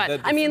 matter yeah, what.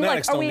 the I mean, look,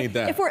 fanatics are don't we? need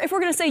that. If we're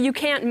going to say you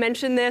can't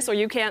mention this or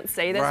you can't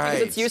say this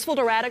because it's Right. useful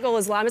to radical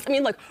Islamists, I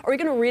mean, look, are we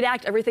going to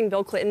redact everything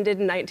Bill Clinton did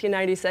in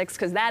 1996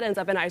 because that ends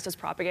up in ISIS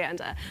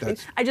propaganda? I mean,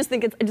 I just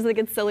think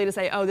it's silly to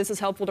say, oh, this is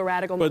helpful to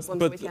radical Muslims,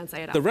 but we can't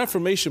say it out the loud.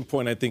 Reformation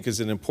point, I think, is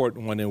an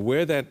important one, and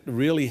where that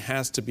really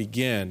has to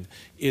begin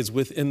is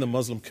within the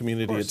Muslim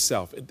community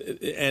itself.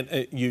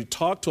 And you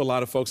talk to a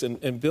lot of folks,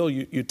 and Bill,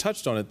 you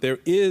touched on it. There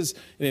is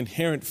an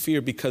inherent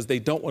fear because they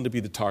don't want to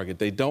be the target.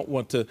 They don't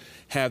want to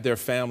have their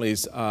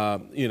families,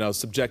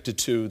 subjected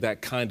to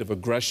that kind of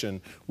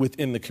aggression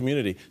within the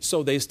community.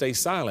 So they stay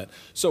silent.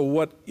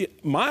 So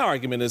my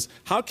argument is,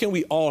 how can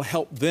we all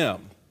help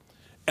them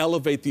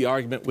elevate the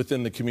argument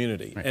within the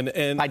community? Right.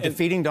 And by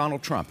defeating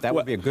Donald Trump. That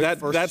would be a good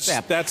first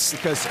step.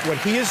 Because what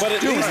he is but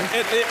at doing least,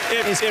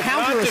 is if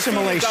not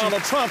counter-assimilation. defeating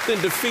Donald Trump,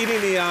 then defeating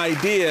the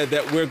idea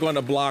that we're going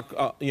to block,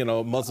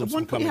 Muslims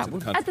from coming to the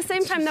country. At the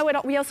same time, though,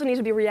 we also need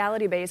to be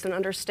reality-based and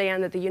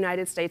understand that the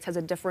United States has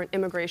a different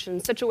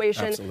immigration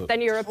situation Absolutely.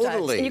 than Europe does.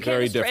 Totally. And you can't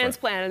Very just different.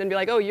 transplant it and be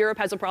like, oh, Europe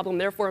has a problem,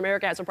 therefore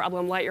America has a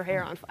problem, light your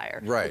hair on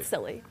fire. Right. It's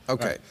silly.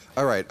 Okay.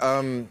 All right.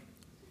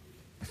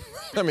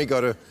 Let me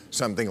go to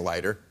something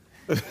lighter.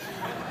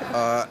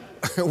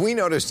 We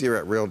noticed here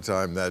at Real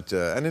Time that,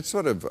 and it's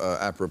sort of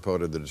apropos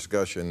to the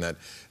discussion, that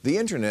the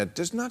internet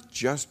does not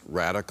just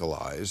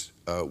radicalize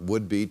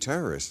would-be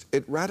terrorists.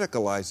 It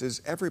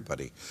radicalizes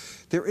everybody.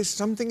 There is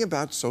something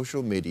about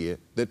social media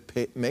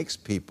that makes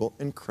people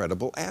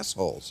incredible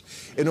assholes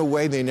in a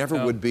way they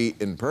never would be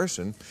in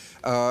person.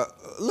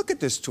 Look at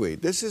this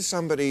tweet. This is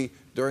somebody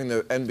during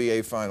the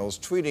NBA Finals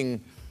tweeting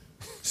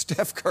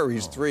Steph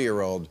Curry's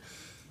 3-year-old,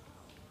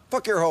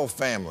 "Fuck your whole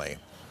family."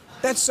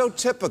 That's so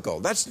typical.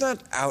 That's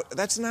not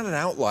an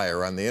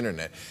outlier on the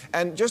internet.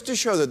 And just to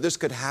show that this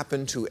could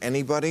happen to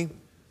anybody,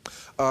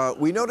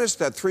 we noticed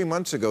that 3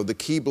 months ago, the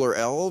Keebler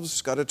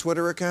Elves got a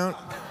Twitter account.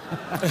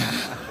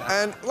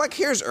 And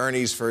here's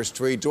Ernie's first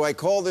tweet. Do I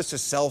call this a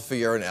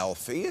selfie or an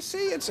elfie? You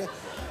see,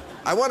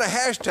 I want to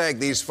hashtag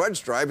these fudge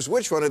stripes.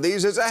 Which one of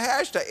these is a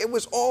hashtag? It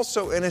was all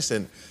so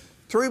innocent.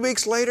 3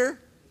 weeks later,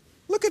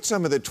 look at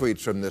some of the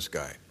tweets from this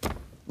guy.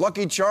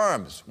 Lucky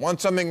Charms.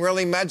 Want something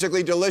really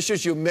magically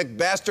delicious, you Mick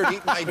bastard?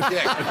 Eat my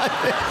dick.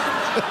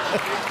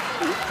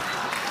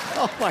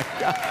 Oh, my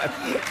God.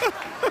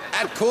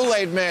 At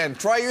Kool-Aid Man.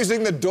 Try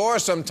using the door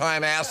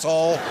sometime,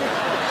 asshole.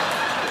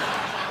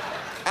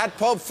 At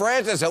Pope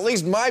Francis, at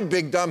least my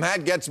big dumb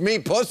hat gets me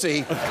pussy.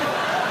 If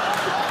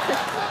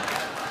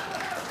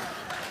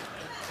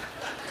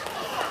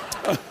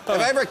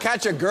I ever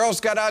catch a Girl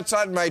Scout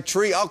outside my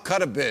tree, I'll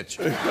cut a bitch.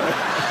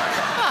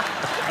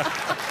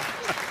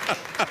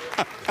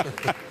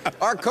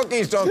 Our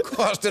cookies don't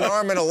cost an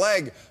arm and a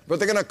leg, but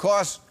they're gonna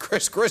cost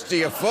Chris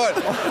Christie a foot.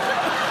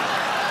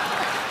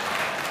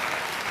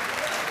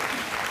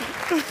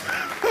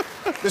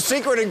 The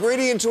secret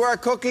ingredient to our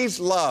cookies?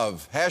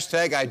 Love.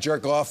 Hashtag I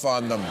jerk off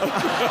on them.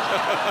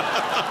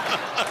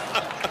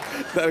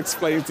 That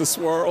explains the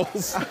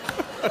swirls.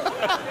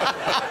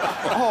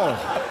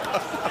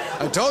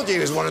 I told you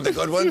he was one of the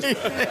good ones.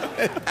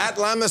 At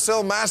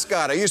Lamisil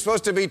Mascot, are you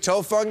supposed to be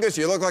toe fungus?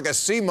 You look like a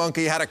sea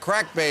monkey had a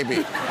crack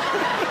baby.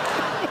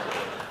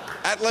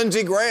 At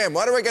Lindsey Graham,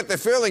 why do I get the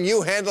feeling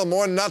you handle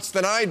more nuts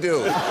than I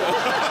do?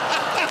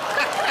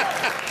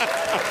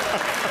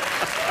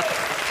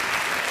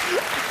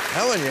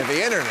 Telling you,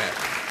 the internet.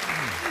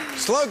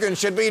 Slogan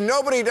should be,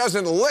 nobody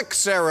doesn't lick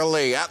Sarah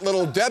Lee. At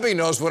Little Debbie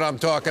knows what I'm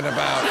talking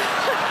about.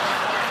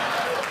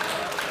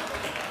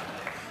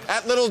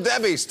 At Little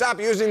Debbie,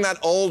 stop using that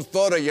old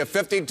photo. You're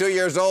 52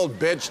 years old,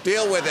 bitch.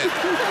 Deal with it.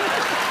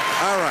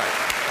 All right.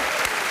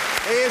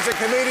 He is a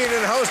comedian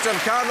and host of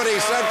Comedy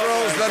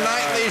Central's The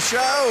Nightly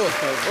Show.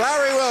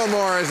 Larry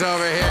Wilmore is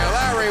over here.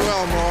 Larry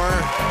Wilmore.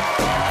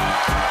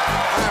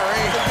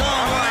 Larry.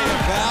 How are you,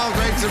 pal?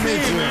 Great to meet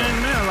you.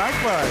 Man,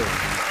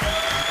 likewise.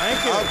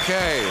 Thank you.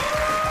 Okay.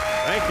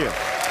 Thank you.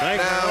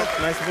 Thank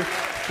you. Nice to meet you.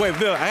 Wait,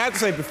 Bill, I have to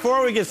say,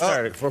 before we get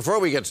started. Before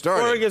we get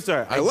started.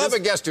 I love a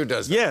guest who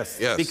does that.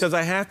 Yes. Because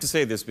I have to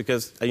say this,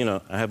 because, I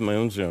have my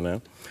own show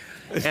now.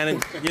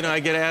 And, I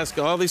get asked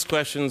all these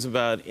questions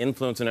about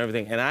influence and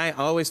everything, and I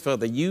always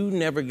felt that you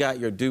never got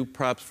your due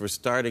props for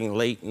starting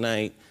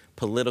late-night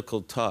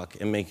political talk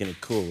and making it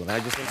cool. And I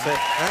just want to say...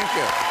 Thank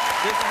you.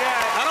 This guy,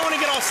 I don't want to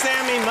get all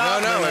Sammy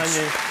Mountain on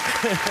you.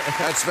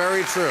 That's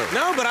very true.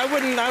 No, but I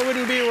wouldn't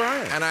be where I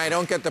am. And I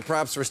don't get the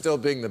props for still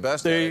being the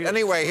best.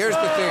 Anyway, here's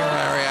the thing,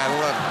 Larry. I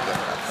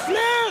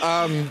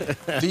love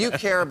it. Do you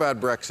care about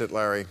Brexit,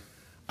 Larry?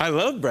 I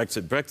love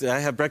Brexit. I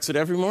have Brexit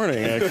every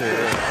morning, actually.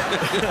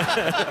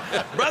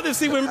 Brothers,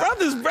 see, when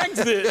brothers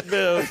Brexit,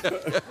 Bill.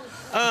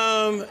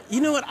 You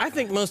know what? I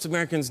think most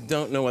Americans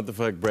don't know what the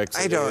fuck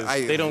Brexit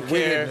is. They don't care. We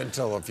didn't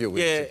until a few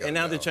weeks ago. Yeah, and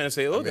now they're trying to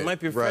say, there might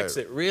be a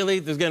Brexit. Really?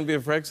 There's going to be a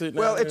Brexit now?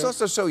 Well, it's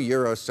also so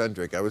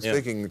Eurocentric. I was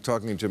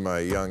talking to my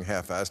young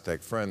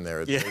half-Aztec friend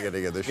there at the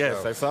beginning of the show.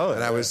 Yes, I saw it.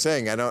 And I was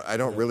saying, I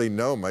don't really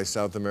know my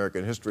South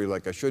American history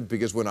like I should,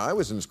 because when I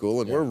was in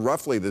school, and we're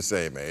roughly the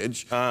same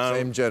age,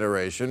 same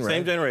generation, right?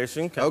 Same generation.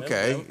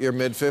 Okay, you're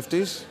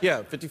mid-50s?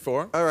 Yeah,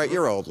 54. All right,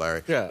 you're old,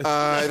 Larry. Yeah.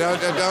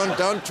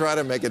 Don't try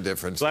to make a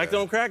difference. Black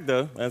don't crack,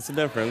 though. That's the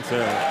difference.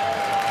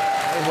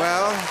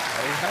 Well,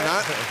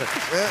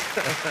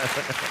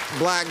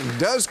 black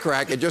does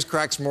crack. It just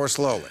cracks more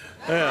slowly.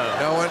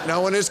 Yeah.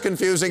 No one is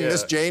confusing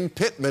Miss Jane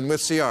Pittman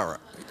with Ciara.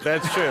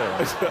 That's true.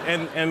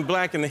 And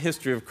black in the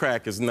history of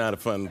crack is not a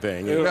fun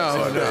thing.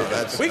 No,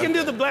 that's... We can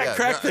do the black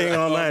crack thing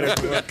all night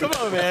if we want. Come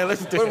on, man,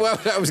 let's do it.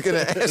 What I was going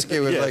to ask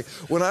you was,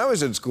 when I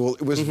was in school,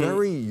 it was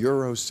very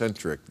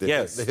Eurocentric,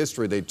 the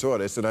history they taught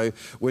us. And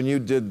when you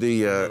did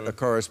the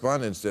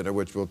correspondence dinner,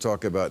 which we'll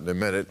talk about in a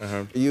minute,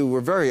 you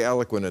were very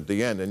eloquent at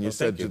the end, and you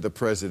said to the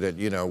president,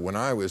 when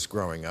I was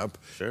growing up,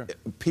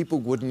 people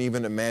wouldn't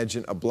even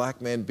imagine a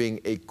black man being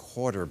a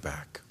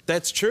quarterback.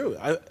 That's true.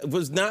 I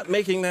was not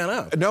making that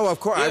up. No,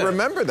 of course. I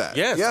remember that.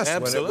 Yes,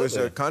 absolutely. When it was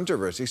a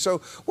controversy. So,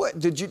 what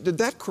did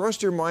that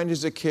cross your mind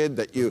as a kid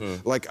that you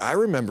I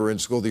remember in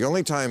school the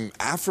only time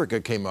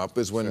Africa came up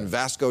is when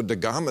Vasco da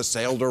Gama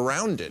sailed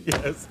around it.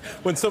 Yes,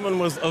 when someone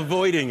was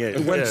avoiding it.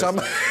 When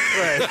someone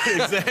right,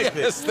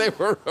 exactly. Yes, they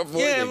were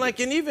avoiding. Yeah,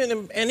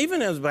 and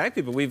even as black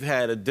people, we've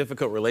had a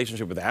difficult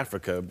relationship with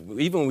Africa.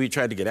 Even when we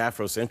tried to get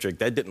Afrocentric,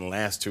 that didn't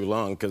last too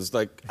long because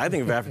I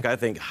think of Africa, I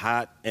think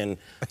hot and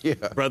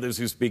brothers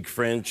who speak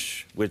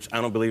French, which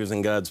I don't believe is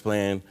in God's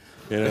plan,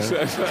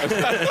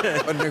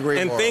 Couldn't agree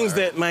and more, things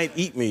that might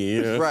eat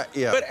me, Right,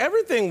 yeah. But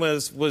everything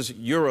was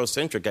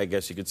Eurocentric, I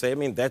guess you could say. I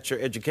mean, that's your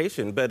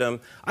education. But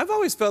I've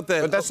always felt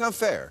that... But that's not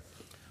fair.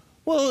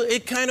 Well,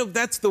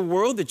 that's the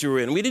world that you were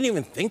in. We didn't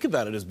even think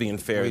about it as being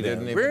fair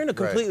then. We're in a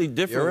completely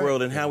different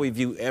world in how we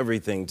view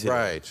everything, too.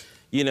 Right.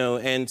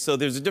 And so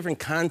there's a different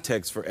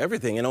context for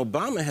everything. And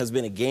Obama has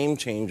been a game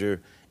changer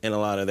in a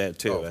lot of that,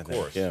 too, I think.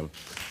 Course. Yeah.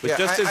 But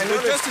just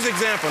as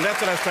example, and that's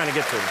what I was trying to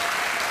get to.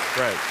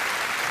 Right.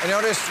 I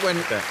noticed when,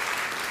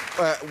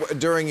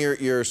 during your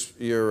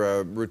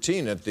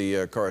routine at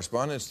the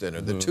correspondence dinner,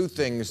 the two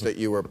things that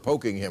you were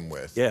poking him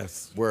with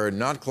were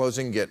not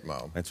closing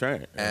Gitmo. That's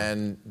right.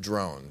 And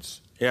drones.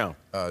 Yeah.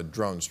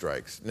 Drone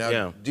strikes.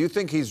 Now, do you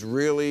think he's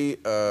really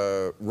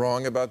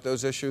wrong about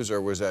those issues,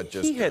 or was that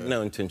just... He had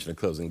no intention of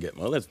closing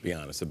Gitmo. Let's be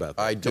honest about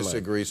that. I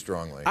disagree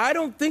strongly. I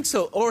don't think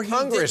so. Or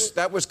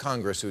that was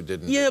Congress who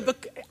didn't do it.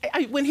 But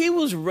when he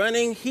was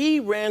running,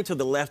 he ran to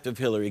the left of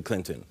Hillary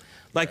Clinton.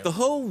 Like the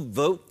whole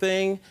vote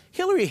thing,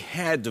 Hillary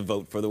had to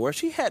vote for the war.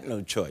 She had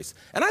no choice.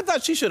 And I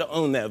thought she should have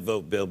owned that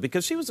vote, Bill,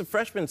 because she was a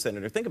freshman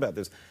senator. Think about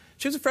this.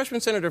 She was a freshman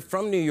senator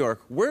from New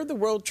York, where the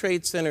World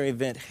Trade Center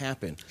event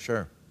happened.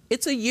 Sure.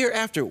 It's a year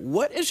after.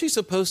 What is she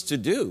supposed to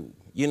do?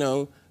 You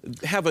know,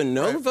 have a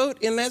no vote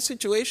in that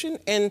situation?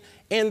 And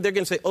they're going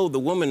to say, oh, the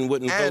woman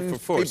wouldn't vote for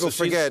force. People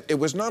forget, it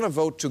was not a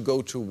vote to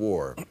go to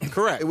war.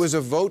 Correct. It was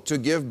a vote to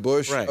give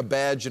Bush a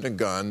badge and a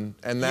gun,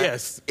 and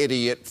that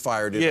idiot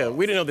fired it off.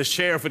 We didn't know the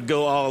sheriff would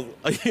go all,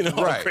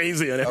 all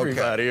crazy on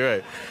everybody,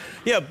 right?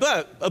 Yeah,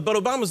 but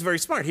Obama was very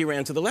smart. He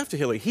ran to the left of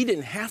Hillary. He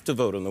didn't have to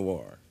vote on the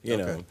war, you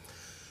know.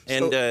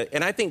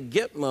 And I think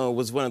Gitmo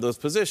was one of those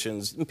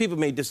positions. And people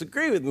may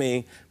disagree with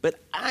me, but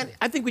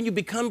I think when you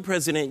become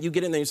president, you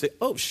get in there and you say,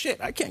 oh, shit,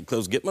 I can't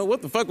close Gitmo.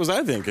 What the fuck was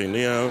I thinking,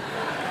 you know?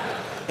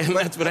 And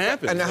that's what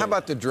happened. And how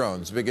about the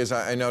drones? Because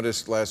I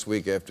noticed last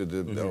week after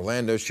the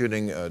Orlando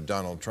shooting,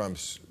 Donald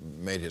Trump's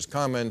made his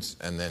comments,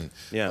 and then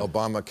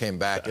Obama came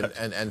back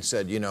and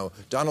said, you know,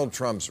 Donald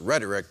Trump's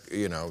rhetoric,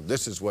 you know,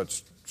 this is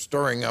what's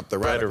stirring up the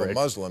radical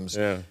Muslims.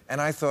 And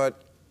I thought,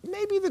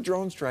 maybe the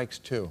drone strikes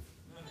too.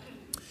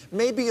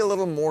 Maybe a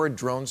little more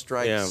drone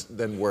strikes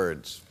than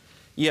words.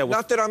 Yeah, well,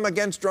 not that I'm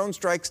against drone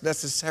strikes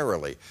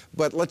necessarily,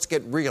 but let's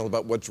get real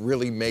about what's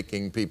really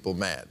making people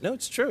mad. No,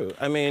 it's true.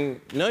 I mean,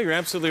 no, you're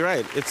absolutely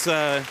right. It's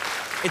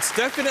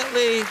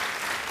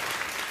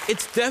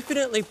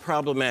definitely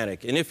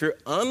problematic. And if you're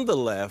on the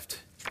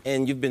left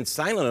and you've been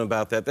silent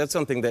about that, that's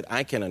something that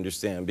I can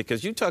understand,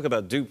 because you talk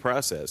about due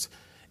process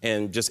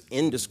and just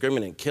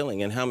indiscriminate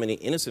killing, and how many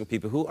innocent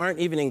people who aren't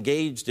even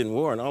engaged in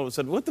war, and all of a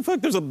sudden, what the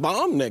fuck, there's a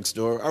bomb next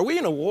door. Are we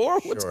in a war?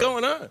 What's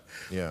going on?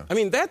 Yeah. I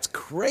mean, that's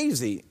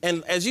crazy.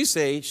 And as you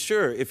say,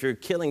 sure, if you're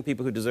killing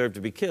people who deserve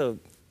to be killed,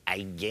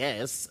 I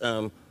guess,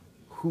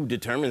 who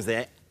determines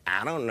that?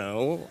 I don't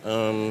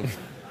know.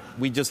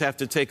 We just have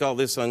to take all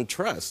this on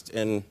trust.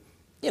 And,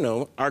 you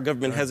know, our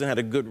government hasn't had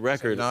a good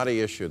record. It's a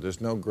knotty issue.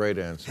 There's no great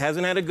answer.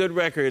 Hasn't had a good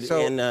record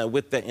in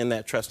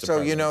that trust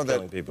department. So you know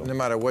that people. No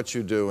matter what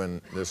you do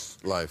in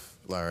this life,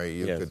 Larry,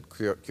 you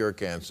could cure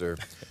cancer,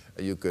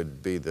 you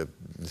could be the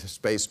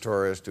space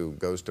tourist who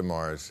goes to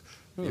Mars.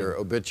 Your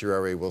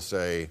obituary will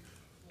say,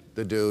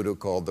 the dude who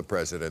called the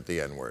president the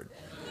N-word.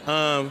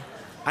 I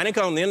didn't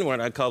call him the N-word.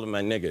 I called him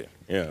my nigga.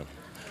 Yeah.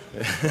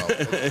 Well,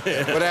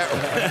 whatever.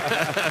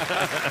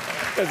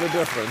 There's a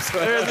difference.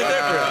 There's a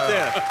difference.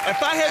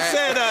 If I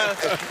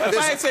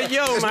had said,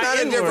 yo, there's my not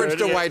N-word, a difference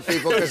to white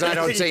people, because I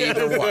don't see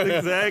either one.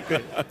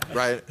 Exactly.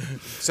 Right.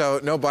 So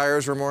no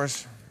buyer's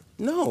remorse?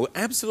 No,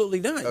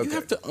 absolutely not. Okay. You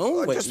have to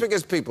own it. Just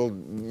because people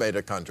made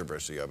a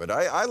controversy of it.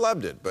 I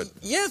loved it, but...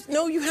 Yes,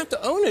 no, you have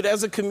to own it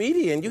as a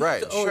comedian. You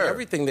have to own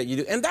everything that you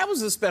do. And that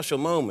was a special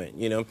moment,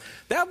 you know.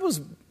 That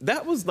was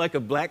like a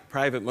black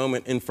private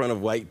moment in front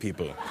of white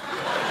people.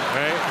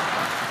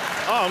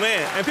 Right? Oh,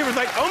 man. And people were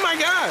like, oh, my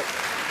God.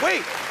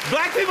 Wait,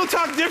 black people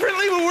talk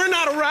differently when we're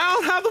not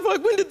around? How the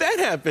fuck, when did that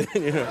happen?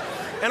 You know?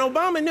 And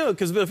Obama knew it,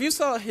 because if you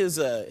saw his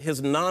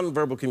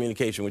nonverbal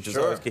communication, which is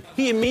always key,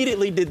 he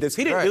immediately did this.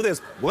 He didn't do this.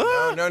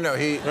 What? No,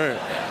 he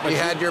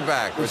had your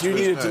back. But you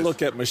needed to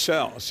look at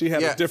Michelle. She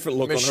had a different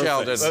look on her face.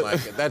 Michelle didn't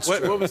like it. That's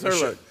true. What was her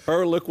look?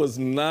 Her look was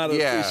not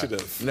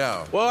appreciative.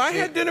 No. Well, I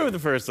had dinner with the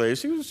First Lady.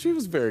 She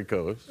was very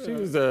cool. She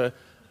was...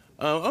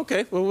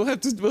 okay, well, we'll have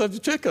to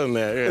check on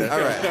that. Yeah. All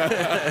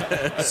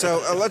right.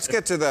 So let's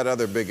get to that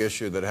other big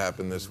issue that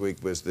happened this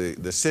week, was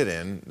the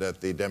sit-in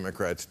that the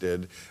Democrats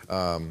did.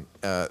 Do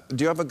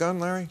you have a gun,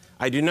 Larry?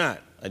 I do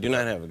not. I do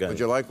not have a gun. Would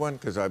you like one?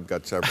 Because I've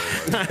got several.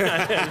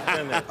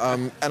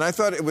 And I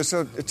thought it was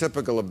so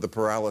typical of the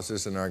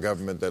paralysis in our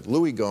government that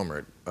Louis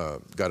Gohmert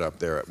got up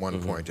there at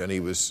one point, and he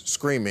was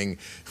screaming,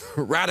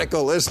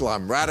 radical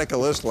Islam,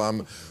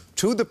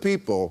 to the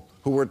people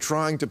who were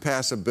trying to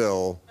pass a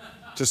bill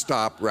to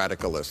stop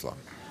radical Islam.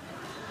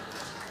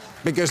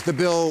 Because the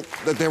bill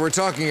that they were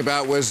talking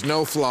about was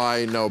no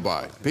fly, no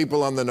buy.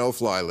 People on the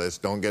no-fly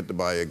list don't get to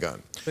buy a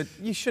gun. But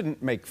you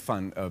shouldn't make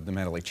fun of the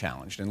mentally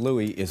challenged, and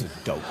Louis is a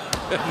dope.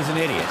 He's an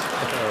idiot.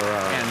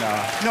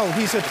 And no,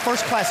 he's a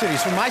first-class idiot.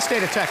 He's from my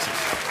state of Texas.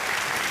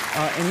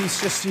 And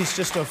he's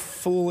just a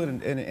fool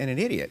and an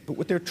idiot. But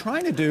what they're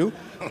trying to do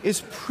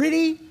is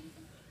pretty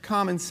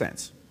common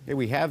sense. Okay,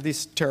 we have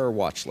these terror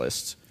watch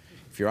lists.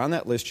 If you're on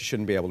that list, you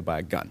shouldn't be able to buy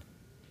a gun.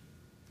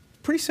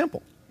 Pretty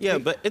simple. Yeah,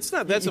 but it's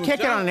not that. You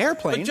can't get on an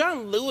airplane. But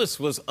John Lewis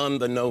was on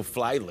the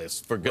no-fly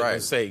list, for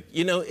goodness sake.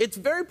 You know, it's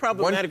very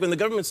problematic when the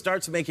government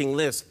starts making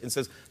lists and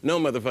says, no,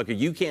 motherfucker,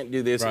 you can't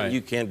do this and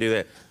you can't do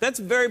that. That's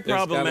very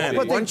problematic.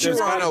 But once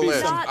you're on a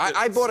list,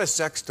 I bought a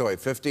sex toy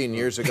 15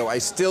 years ago. I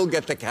still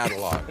get the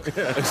catalog.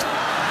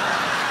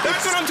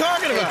 That's what I'm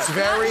talking about. It's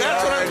very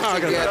That's what I'm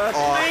hard to talking get about.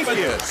 off Thank you.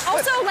 this.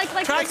 Also,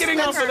 Try getting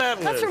off of that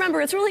list. Let's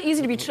remember, it's really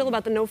easy to be chill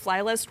about the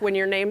no-fly list when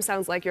your name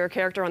sounds like you're a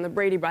character on the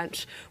Brady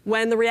Bunch.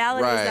 When the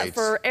reality is that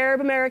for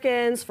Arab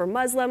Americans, for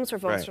Muslims, for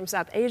folks from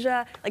South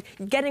Asia, like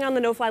getting on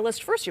the no-fly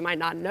list first, you might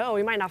not know.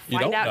 You might not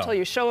find out until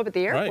you show up at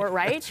the airport,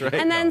 right? That's right.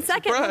 And then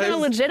second, we're going to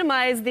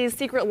legitimize these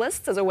secret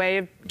lists as a way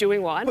of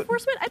doing law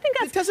enforcement. I think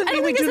that's. It doesn't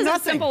mean we this do is nothing.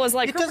 as simple as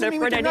like it doesn't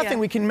mean we do nothing.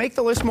 We can make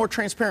the list more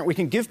transparent. We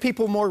can give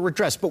people more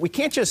redress, but we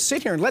can't just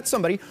sit here and let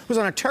somebody who's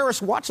on a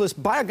terrorist watch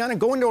list buy a gun and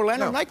go into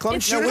Orlando nightclub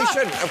and shoot it we up.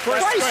 shouldn't. Of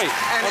course,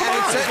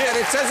 and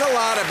it says a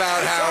lot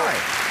about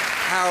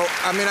how.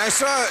 I mean, I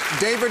saw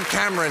David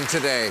Cameron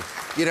today.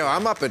 You know,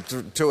 I'm up at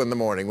 2 in the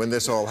morning when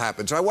this all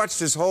happened. So I watched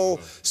his whole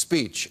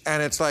speech,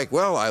 and it's like,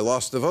 well, I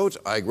lost the vote.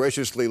 I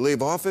graciously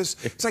leave office.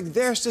 It's like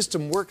their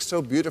system works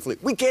so beautifully.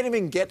 We can't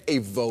even get a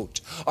vote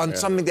on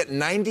something that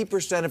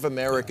 90% of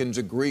Americans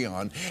agree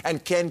on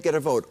and can't get a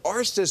vote.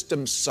 Our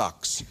system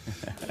sucks.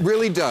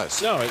 Really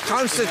does. No,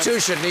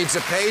 Constitution needs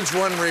a page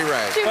 1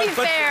 rewrite. To be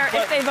fair,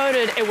 if they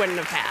voted, it wouldn't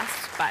have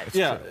passed. But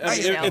yeah, I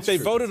mean, if they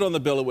voted on the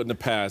bill, it wouldn't have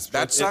passed.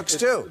 That sucks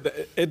too.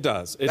 It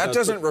does. That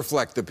doesn't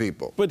reflect the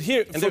people. But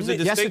here, And there's a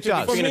distinction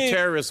does. between For me- a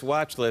terrorist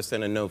watch list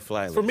and a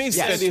no-fly list. For me, it's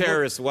Sandy a Hook-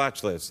 terrorist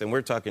watch list, and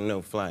we're talking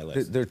no-fly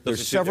list.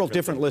 There's several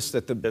different lists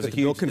that the There's a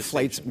bill huge conflates.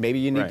 distinction. Maybe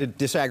you need Right. to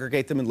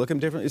disaggregate them and look at them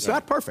differently. It's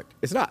not perfect.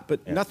 It's not.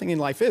 But nothing in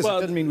life is. Well,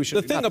 it doesn't mean we should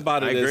the do thing nothing.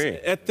 about it I is, agree.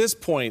 at this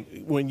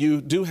point, when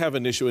you do have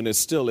an issue, and it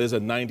still is a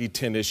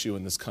 90-10 issue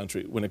in this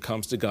country when it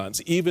comes to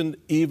guns,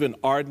 even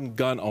ardent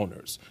gun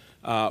owners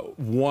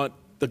want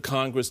the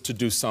Congress to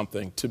do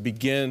something to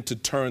begin to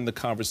turn the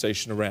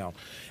conversation around.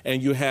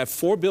 And you have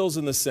 4 bills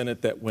in the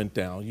Senate that went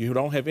down. You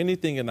don't have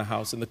anything in the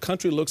House. And the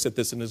country looks at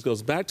this, and this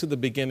goes back to the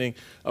beginning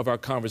of our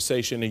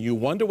conversation, and you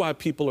wonder why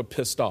people are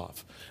pissed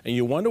off. And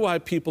you wonder why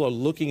people are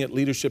looking at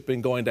leadership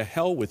and going to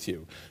hell with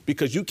you,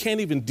 because you can't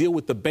even deal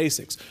with the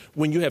basics.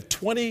 When you have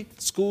 20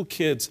 school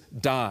kids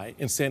die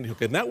in Sandy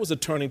Hook, and that was a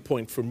turning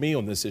point for me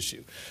on this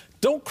issue.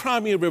 Don't cry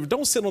me a river.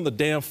 Don't sit on the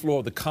damn floor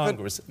of the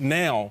Congress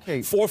now,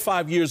 4 or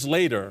 5 years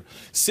later,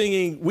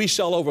 singing We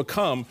Shall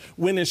Overcome,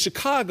 when in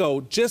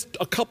Chicago, just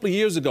a couple of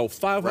years ago,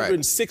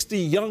 560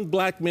 young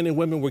black men and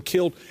women were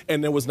killed,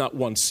 and there was not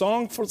one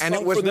song for them.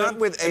 And it was not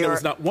with and there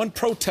was not one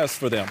protest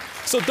for them.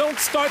 So don't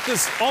start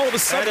this all of a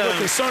sudden we're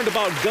concerned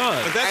about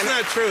guns. But that's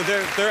not true.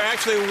 There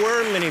actually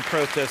were many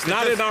protests.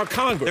 Not in our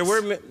Congress. There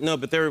were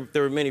but there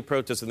were many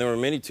protests, and there were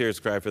many tears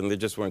cried for them. They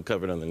just weren't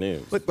covered on the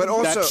news. But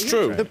also, that's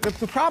true.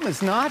 The problem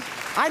is not.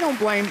 I don't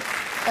blame,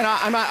 and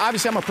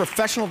obviously I'm a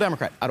professional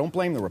Democrat. I don't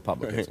blame the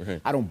Republicans.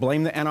 I don't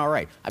blame the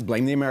NRA. I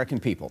blame the American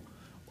people.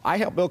 I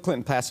helped Bill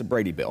Clinton pass the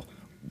Brady bill.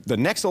 The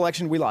next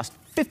election, we lost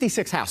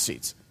 56 House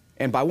seats.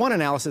 And by one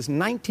analysis,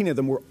 19 of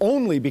them were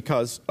only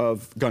because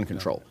of gun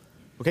control.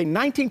 Okay,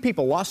 19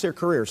 people lost their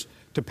careers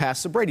to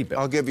pass the Brady bill.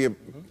 I'll give you.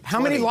 How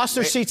many lost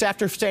their seats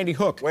after Sandy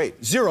Hook?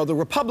 Wait. 0. The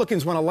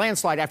Republicans won a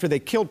landslide after they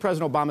killed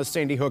President Obama's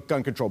Sandy Hook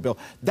gun control bill.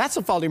 That's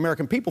the fault of the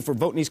American people for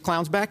voting these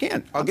clowns back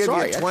in. I'll give you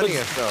a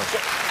 20th, though.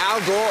 Al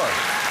Gore,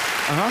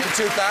 in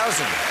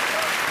 2000,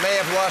 may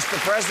have lost the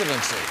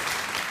presidency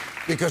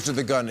because of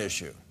the gun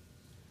issue.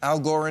 Al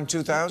Gore in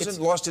 2000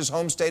 lost his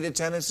home state of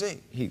Tennessee.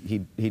 He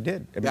did. I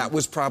mean, That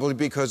was probably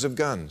because of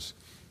guns.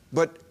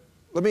 But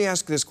let me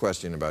ask this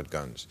question about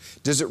guns.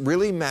 Does it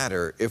really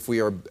matter if we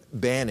are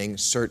banning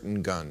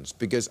certain guns?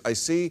 Because I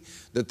see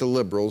that the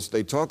liberals,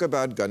 they talk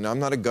about guns. Now, I'm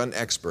not a gun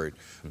expert,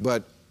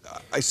 but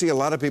I see a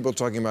lot of people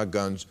talking about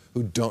guns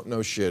who don't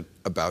know shit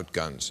about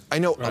guns. I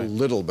know a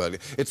little bit.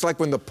 It's like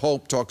when the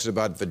Pope talks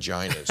about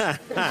vaginas.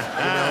 You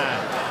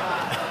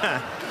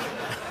know?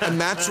 And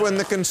that's when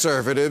the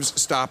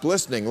conservatives stop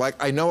listening. Like,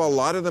 I know a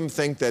lot of them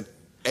think that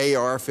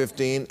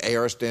AR-15,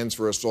 AR stands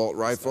for assault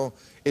rifle.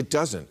 It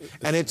doesn't.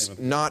 And it's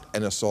not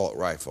an assault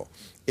rifle.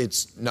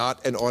 It's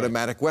not an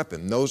automatic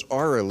weapon. Those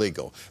are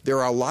illegal. There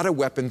are a lot of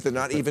weapons they're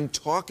not even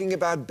talking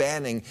about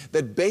banning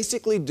that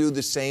basically do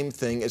the same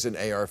thing as an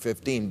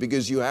AR-15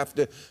 because you have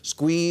to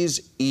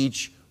squeeze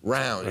each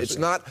round. It's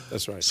not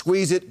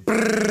squeeze it.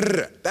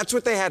 Brrr. That's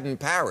what they had in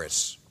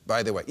Paris,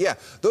 by the way. Yeah,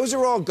 those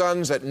are all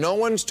guns that no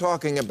one's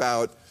talking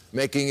about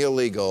making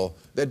illegal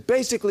that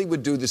basically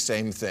would do the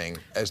same thing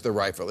as the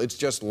rifle. It's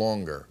just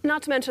longer.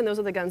 Not to mention those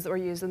are the guns that were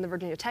used in the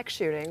Virginia Tech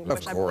shooting,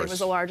 which I believe was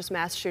the largest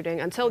mass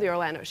shooting until the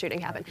Orlando shooting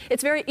happened.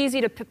 It's very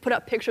easy to put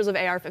up pictures of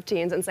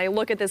AR-15s and say,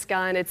 look at this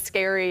gun, it's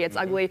scary, it's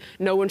ugly,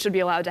 no one should be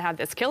allowed to have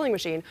this killing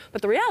machine.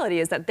 But the reality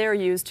is that they're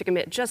used to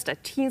commit just a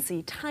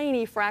teensy,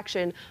 tiny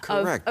fraction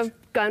of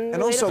gun-related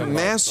And also crimes.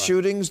 mass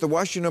shootings. The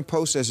Washington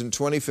Post says in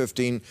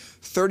 2015,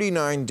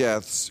 39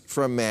 deaths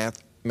from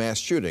mass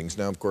shootings.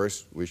 Now, of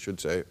course, we should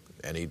say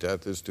any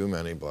death is too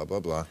many, blah,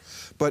 blah, blah.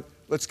 But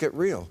let's get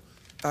real.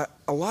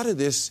 A lot of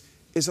this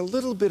is a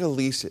little bit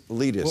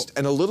elitist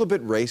and a little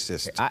bit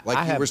racist,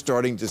 you were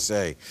starting to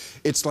say.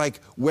 It's like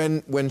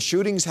when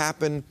shootings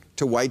happen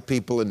to white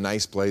people in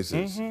nice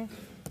places,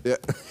 Yeah.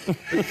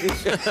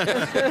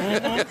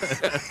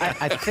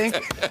 I think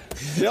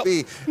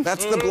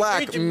That's the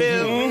black. Preach it,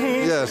 Bill.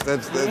 Yes,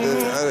 that's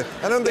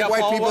I don't think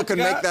white Paul, people what can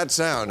you make got? that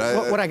sound.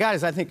 what I got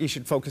is I think you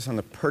should focus on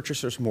the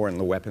purchasers more and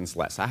the weapons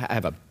less. I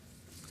have a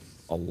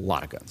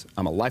lot of guns.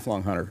 I'm a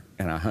lifelong hunter,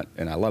 and I hunt,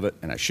 and I love it,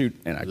 and I shoot,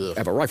 and I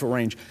have a rifle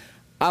range.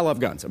 I love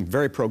guns. I'm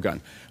very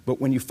pro-gun. But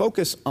when you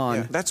focus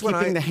on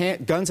keeping the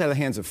guns out of the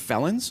hands of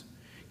felons,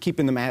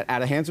 keeping them out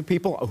of the hands of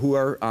people who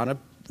are on a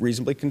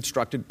reasonably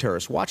constructed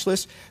terrorist watch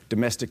list,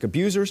 domestic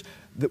abusers.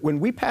 When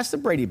we passed the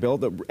Brady bill,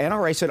 the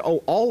NRA said,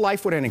 oh, all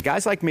life would end, and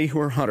guys like me who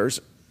are hunters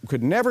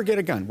could never get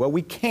a gun. Well,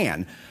 we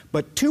can,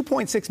 but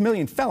 2.6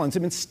 million felons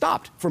have been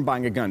stopped from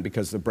buying a gun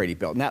because of the Brady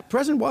bill. Now,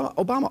 President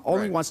Obama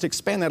only wants to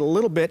expand that a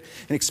little bit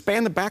and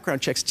expand the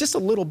background checks just a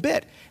little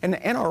bit, and the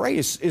NRA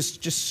is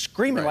just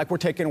screaming like we're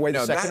taking away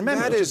the Second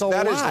Amendment, which is a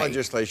lie. That is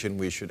legislation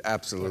we should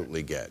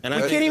absolutely get. And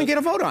we can't even get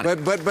a vote on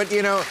it. But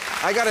you know,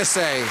 I got to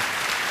say,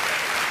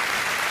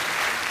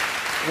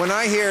 when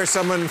I hear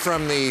someone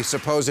from the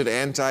supposed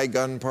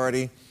anti-gun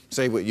party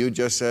say what you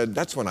just said,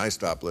 that's when I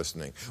stop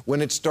listening.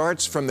 When it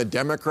starts from the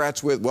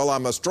Democrats with, well,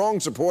 I'm a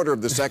strong supporter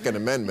of the Second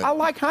Amendment. I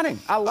like hunting.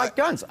 I like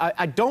guns.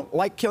 I don't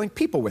like killing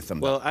people with them.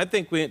 Well, I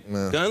think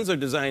guns are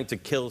designed to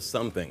kill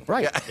something.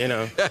 Right. You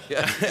know,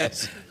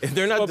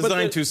 they're not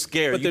designed to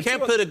scare. You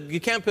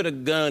can't put a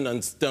gun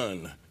on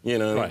stun. You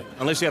know,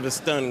 unless you have a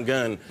stun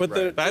gun.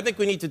 But I think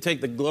we need to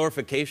take the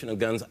glorification of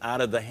guns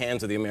out of the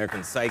hands of the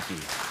American psyche.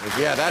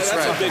 Yeah, that's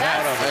right. A big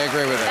part of it. I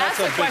agree with that.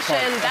 That's a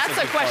question. That's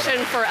a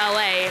question for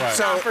LA,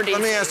 not for DC.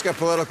 Let me ask a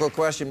political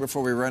question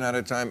before we run out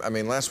of time. I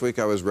mean, last week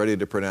I was ready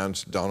to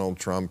pronounce Donald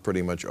Trump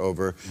pretty much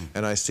over,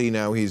 and I see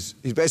now he's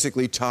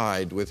basically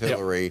tied with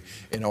Hillary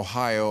in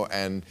Ohio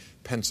and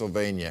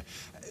Pennsylvania.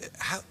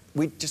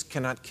 We just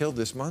cannot kill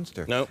this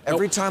monster. No.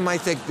 Every time I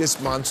think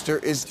this monster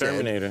is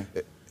Terminator.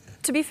 dead.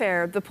 To be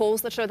fair, the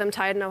polls that show them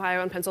tied in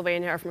Ohio and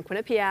Pennsylvania are from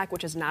Quinnipiac,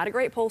 which is not a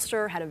great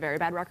pollster, had a very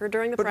bad record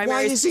during the But primaries.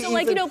 why is he so,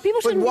 like, you know,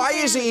 people but shouldn't why be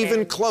is he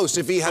even close?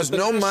 If he has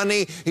no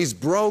money, he's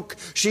broke,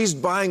 she's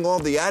buying all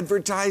the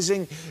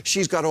advertising,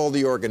 she's got all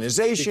the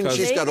organization,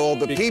 she's got all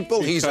the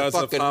people, he's a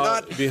fucking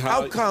nut.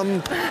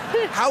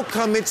 How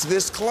come it's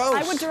this close?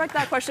 I would direct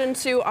that question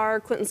to our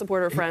Clinton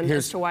supporter friend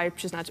as to why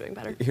she's not doing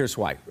better. Here's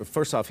why.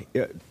 First off,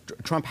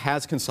 Trump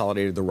has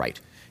consolidated the right.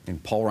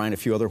 And Paul Ryan, a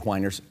few other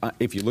whiners,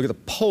 if you look at the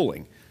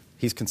polling,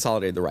 he's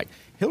consolidated the right.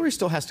 Hillary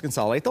still has to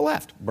consolidate the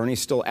left. Bernie's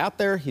still out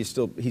there.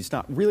 He's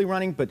not really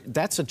running, but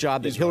that's a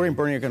job that Hillary and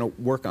Bernie are going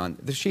to work on.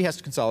 She has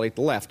to consolidate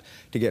the left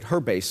to get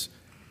her base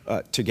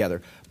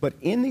together. But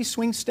in these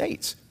swing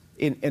states,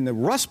 in the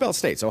Rust Belt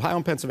states, Ohio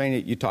and Pennsylvania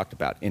you talked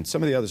about, in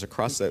some of the others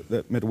across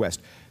the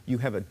Midwest, you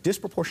have a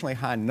disproportionately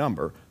high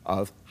number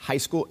of high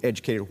school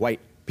educated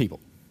white people.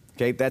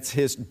 Okay, that's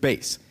his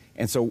base.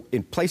 And so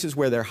in places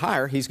where they're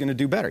higher, he's going to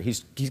do better.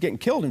 He's getting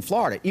killed in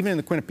Florida, even in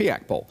the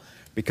Quinnipiac poll,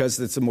 because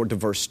it's a more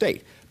diverse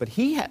state. But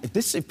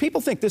if people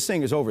think this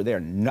thing is over,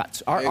 they're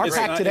nuts. Our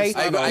PAC today,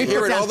 I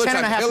hear it all the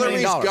time.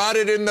 Hillary's got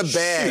it in the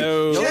bag. She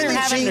doesn't even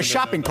have it in the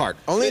shopping cart.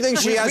 Only thing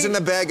she has in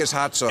the bag is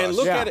hot sauce. And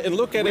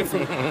look at it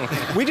from.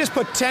 We just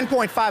put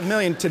 $10.5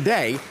 million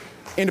today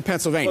into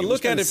Pennsylvania. But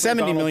look at it from $70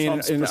 Donald million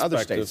Trump's in other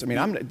perspective. states.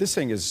 I mean, this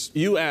thing is.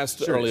 You asked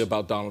serious. earlier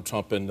about Donald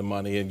Trump and the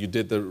money, and you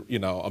did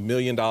 $1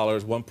 million,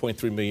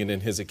 $1.3 million in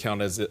his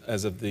account as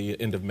of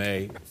the end of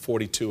May,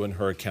 42 in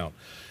her account.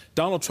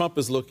 Donald Trump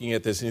is looking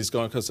at this and he's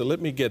going, so let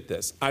me get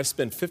this. I've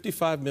spent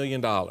 $55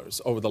 million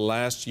over the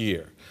last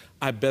year.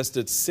 I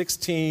bested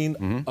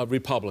 16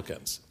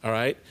 Republicans, all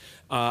right?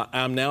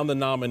 I'm now the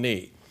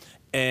nominee.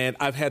 And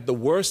I've had the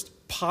worst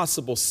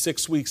possible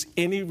 6 weeks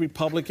any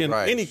Republican,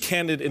 any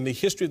candidate in the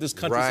history of this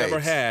country's ever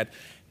had.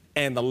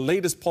 And the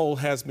latest poll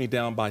has me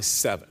down by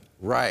 7.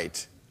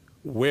 Right.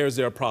 Where's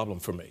there a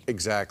problem for me?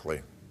 Exactly.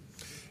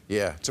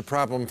 Yeah, it's a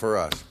problem for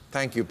us.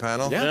 Thank you,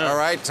 panel. Yeah. All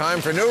right, time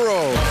for new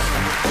rules.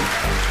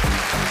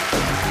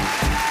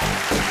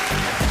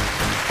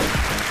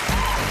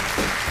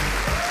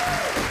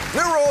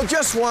 New rule,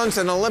 just once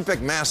an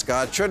Olympic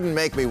mascot shouldn't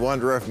make me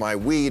wonder if my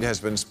weed has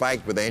been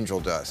spiked with angel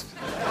dust.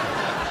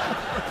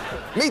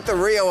 Meet the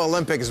Rio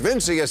Olympics,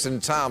 Vincius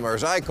and Tom, or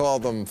as I call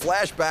them,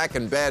 flashback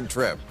and bad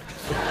trip.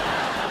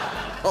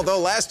 Although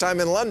last time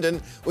in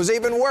London was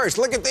even worse.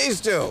 Look at these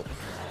two.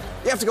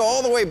 You have to go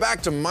all the way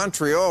back to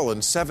Montreal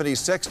in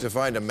 '76 to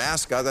find a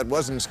mascot that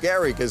wasn't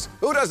scary, because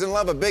who doesn't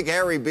love a big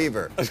hairy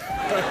beaver?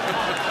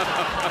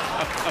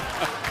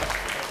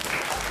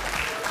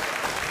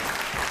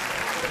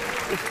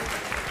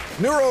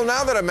 New rule,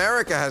 now that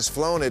America has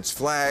flown its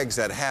flags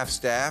at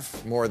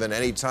half-staff more than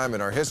any time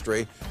in our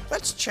history,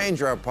 let's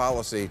change our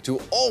policy to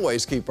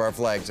always keep our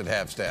flags at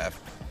half-staff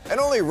and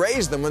only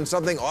raise them when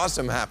something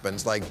awesome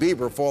happens, like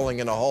Bieber falling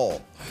in a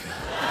hole.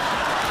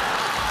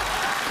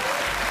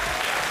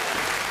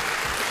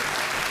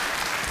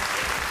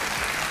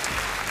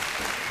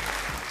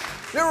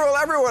 New rule,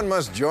 everyone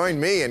must join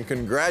me in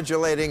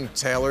congratulating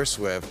Taylor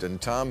Swift and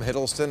Tom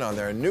Hiddleston on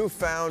their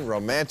newfound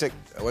romantic...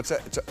 What's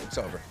that? It's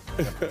over.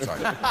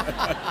 Sorry.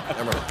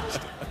 Never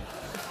mind.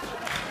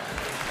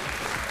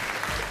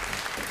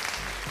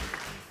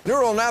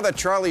 Newell, now that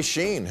Charlie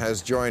Sheen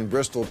has joined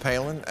Bristol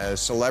Palin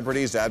as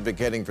celebrities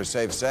advocating for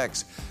safe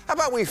sex, how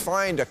about we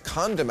find a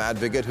condom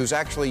advocate who's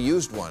actually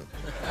used one?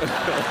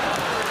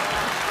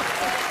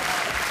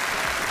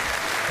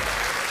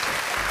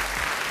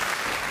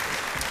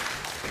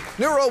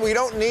 Newell, we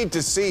don't need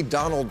to see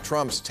Donald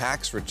Trump's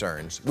tax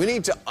returns. We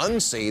need to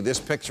unsee this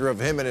picture of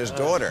him and his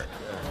daughter.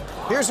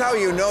 Here's how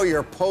you know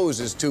your pose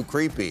is too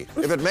creepy.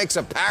 If it makes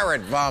a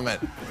parrot vomit.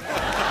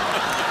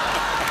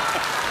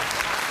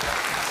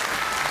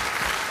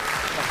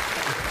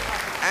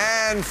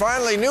 And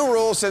finally, new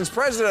rule, since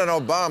President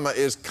Obama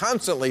is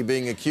constantly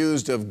being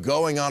accused of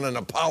going on an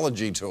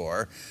apology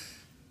tour,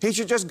 he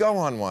should just go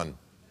on one.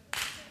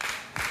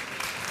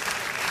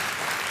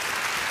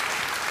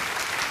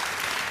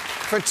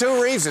 For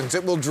two reasons.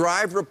 It will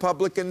drive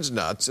Republicans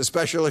nuts,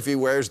 especially if he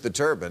wears the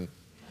turban.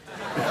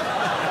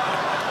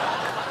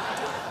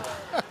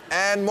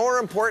 And more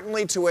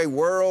importantly, to a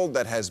world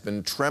that has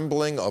been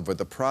trembling over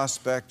the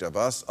prospect of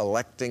us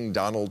electing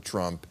Donald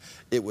Trump,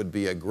 it would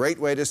be a great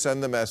way to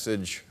send the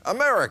message,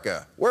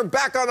 America, we're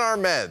back on our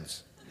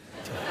meds.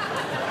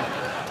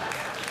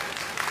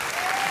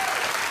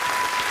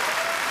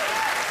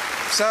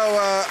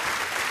 So,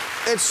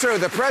 it's true,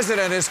 the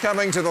president is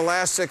coming to the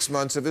last 6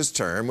 months of his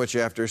term, which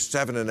after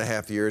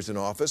 7.5 years in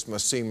office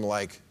must seem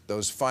like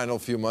those final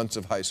few months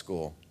of high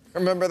school.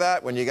 Remember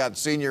that, when you got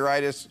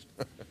senioritis?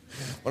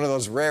 One of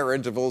those rare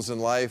intervals in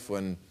life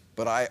when,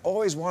 but I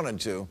always wanted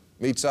to,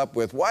 meets up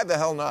with, why the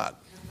hell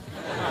not?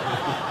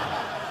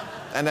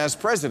 And as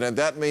president,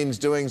 that means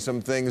doing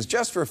some things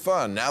just for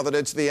fun, now that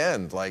it's the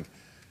end, like,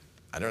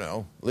 I don't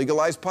know,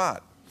 legalize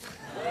pot.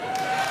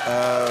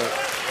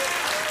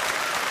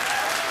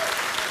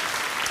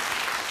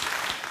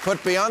 Put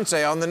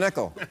Beyonce on the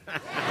nickel.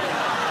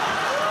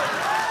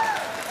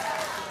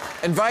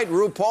 Invite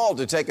RuPaul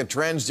to take a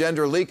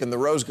transgender leak in the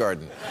Rose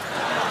Garden.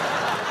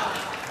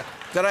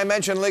 Did I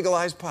mention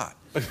legalized pot?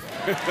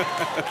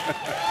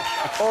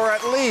 Or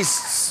at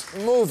least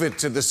move it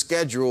to the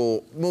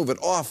schedule, move it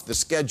off the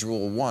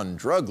Schedule 1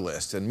 drug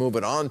list and move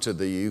it onto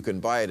the you can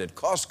buy it at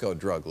Costco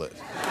drug list.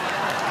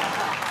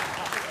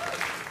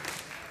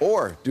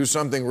 Or do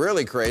something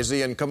really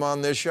crazy and come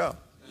on this show.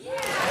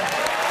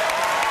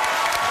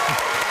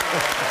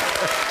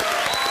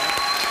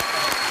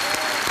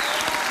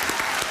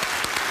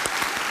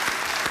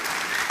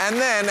 And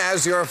then,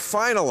 as your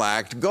final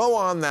act, go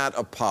on that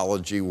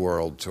apology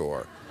world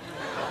tour.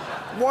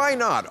 Why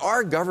not?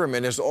 Our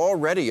government has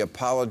already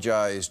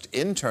apologized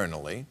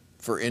internally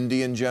for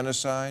Indian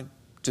genocide,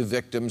 to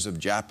victims of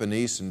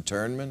Japanese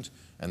internment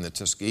and the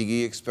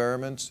Tuskegee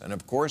experiments, and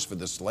of course for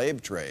the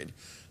slave trade,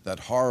 that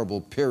horrible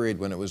period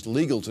when it was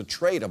legal to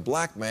trade a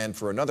black man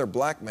for another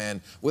black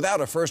man without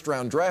a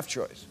first-round draft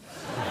choice.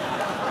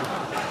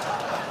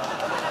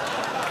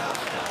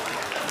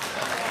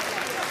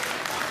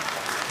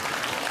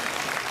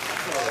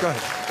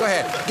 Go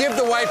ahead. Give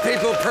the white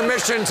people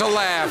permission to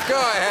laugh.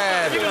 Go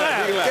ahead.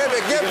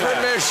 Give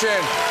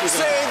permission.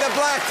 See, the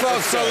black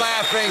folks are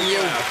laughing.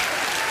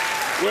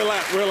 We're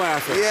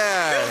laughing.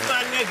 Yeah.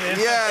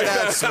 Yeah,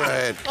 that's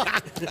right.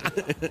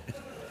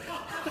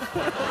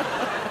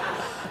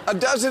 A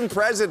dozen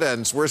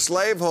presidents were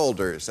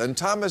slaveholders, and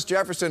Thomas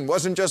Jefferson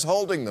wasn't just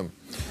holding them.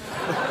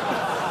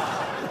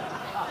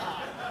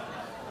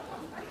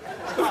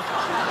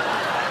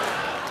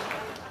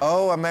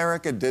 Oh,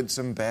 America did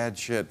some bad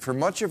shit. For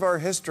much of our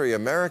history,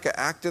 America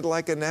acted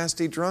like a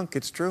nasty drunk.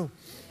 It's true.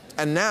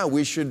 And now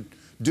we should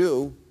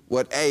do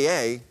what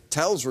AA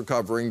tells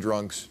recovering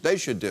drunks they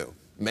should do.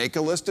 Make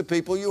a list of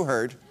people you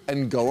hurt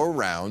and go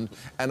around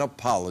and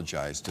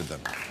apologize to them.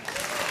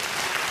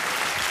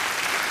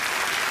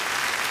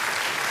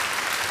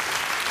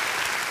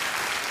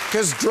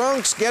 Because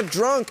drunks get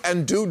drunk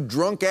and do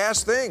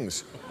drunk-ass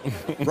things.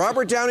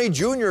 Robert Downey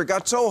Jr.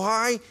 got so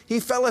high,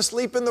 he fell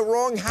asleep in the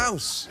wrong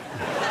house.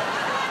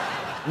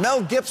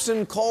 Mel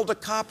Gibson called a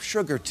cop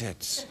sugar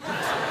tits.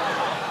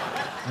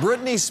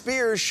 Britney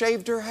Spears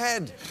shaved her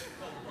head.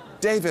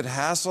 David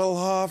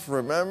Hasselhoff,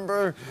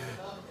 remember?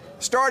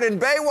 Starred in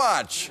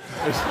Baywatch.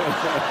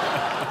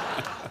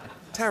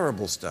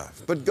 Terrible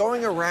stuff. But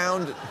going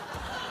around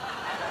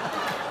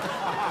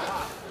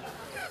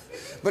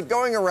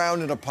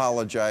and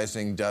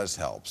apologizing does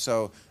help.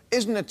 So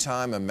isn't it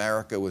time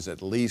America was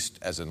at least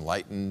as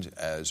enlightened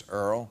as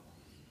Earl?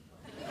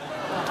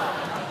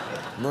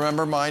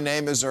 Remember, my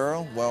name is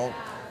Earl? Well,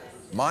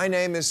 my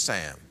name is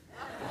Sam.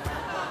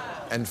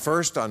 And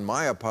first on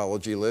my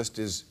apology list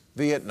is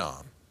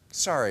Vietnam.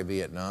 Sorry,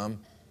 Vietnam.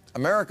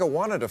 America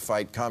wanted to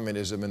fight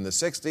communism in the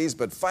 60s,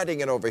 but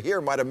fighting it over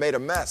here might have made a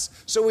mess.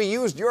 So we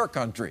used your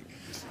country.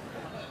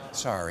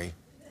 Sorry.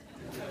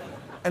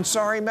 And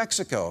sorry,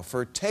 Mexico,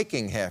 for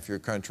taking half your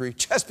country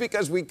just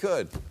because we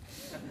could.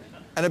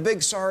 And a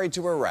big sorry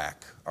to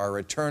Iraq, our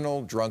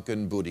eternal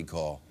drunken booty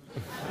call.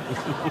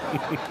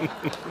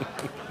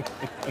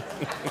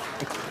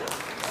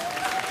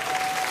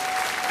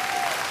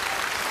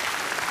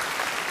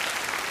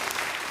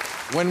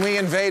 When we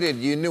invaded,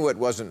 you knew it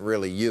wasn't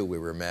really you we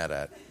were mad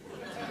at.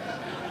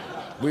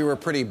 We were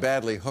pretty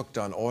badly hooked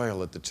on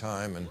oil at the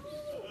time, and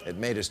It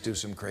made us do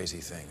some crazy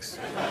things.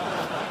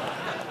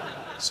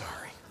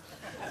 Sorry.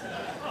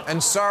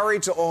 And sorry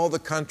to all the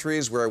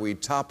countries where we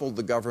toppled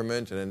the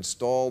government and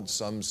installed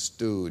some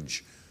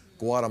stooge.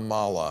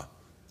 Guatemala,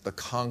 the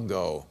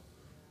Congo,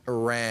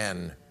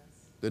 Iran,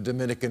 the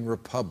Dominican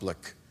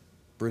Republic,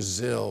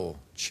 Brazil,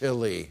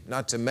 Chile,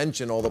 not to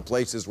mention all the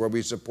places where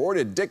we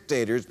supported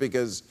dictators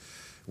because,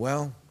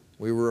 well,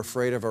 we were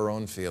afraid of our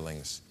own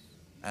feelings.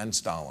 And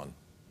Stalin.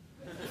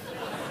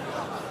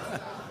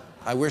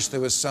 I wish there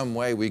was some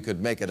way we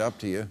could make it up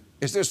to you.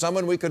 Is there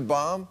someone we could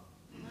bomb?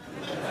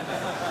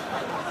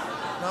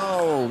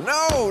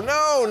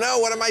 No,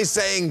 what am I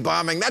saying,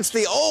 bombing? That's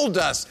the old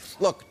us.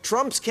 Look,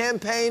 Trump's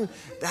campaign,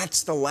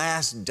 that's the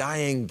last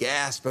dying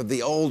gasp of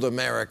the old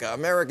America.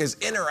 America's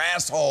inner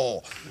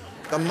asshole.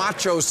 The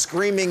macho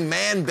screaming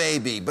man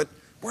baby. But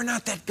we're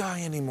not that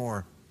guy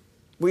anymore.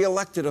 We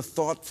elected a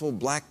thoughtful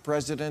black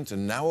president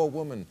and now a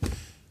woman.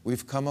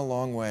 We've come a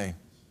long way.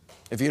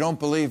 If you don't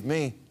believe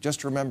me,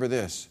 just remember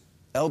this.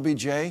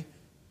 LBJ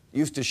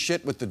used to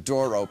shit with the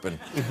door open.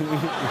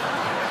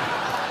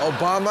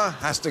 Obama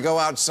has to go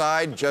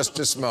outside just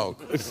to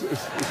smoke.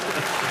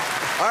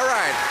 All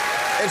right,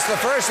 it's the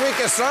first week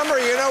of summer.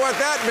 You know what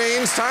that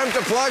means. Time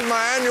to plug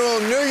my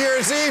annual New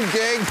Year's Eve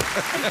gig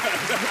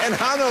in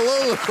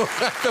Honolulu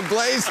at the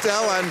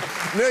Blaisdell on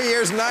New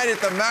Year's night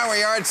at the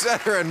Maui Arts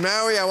Center in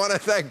Maui. I want to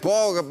thank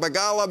Paul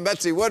Begala,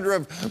 Betsy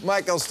Woodruff,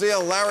 Michael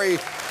Steele, Larry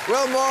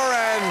Wilmore,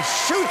 and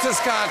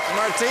Xiuhtezcatl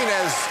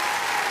Martinez.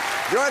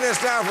 Join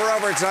us now for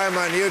Overtime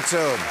on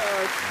YouTube.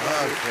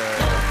 Okay.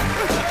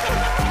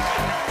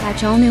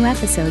 Catch all new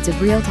episodes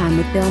of Real Time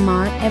with Bill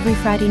Maher every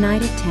Friday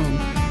night at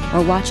 10,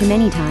 or watch him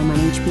anytime on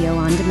HBO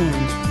On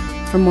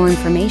Demand. For more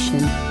information,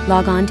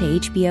 log on to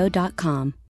HBO.com.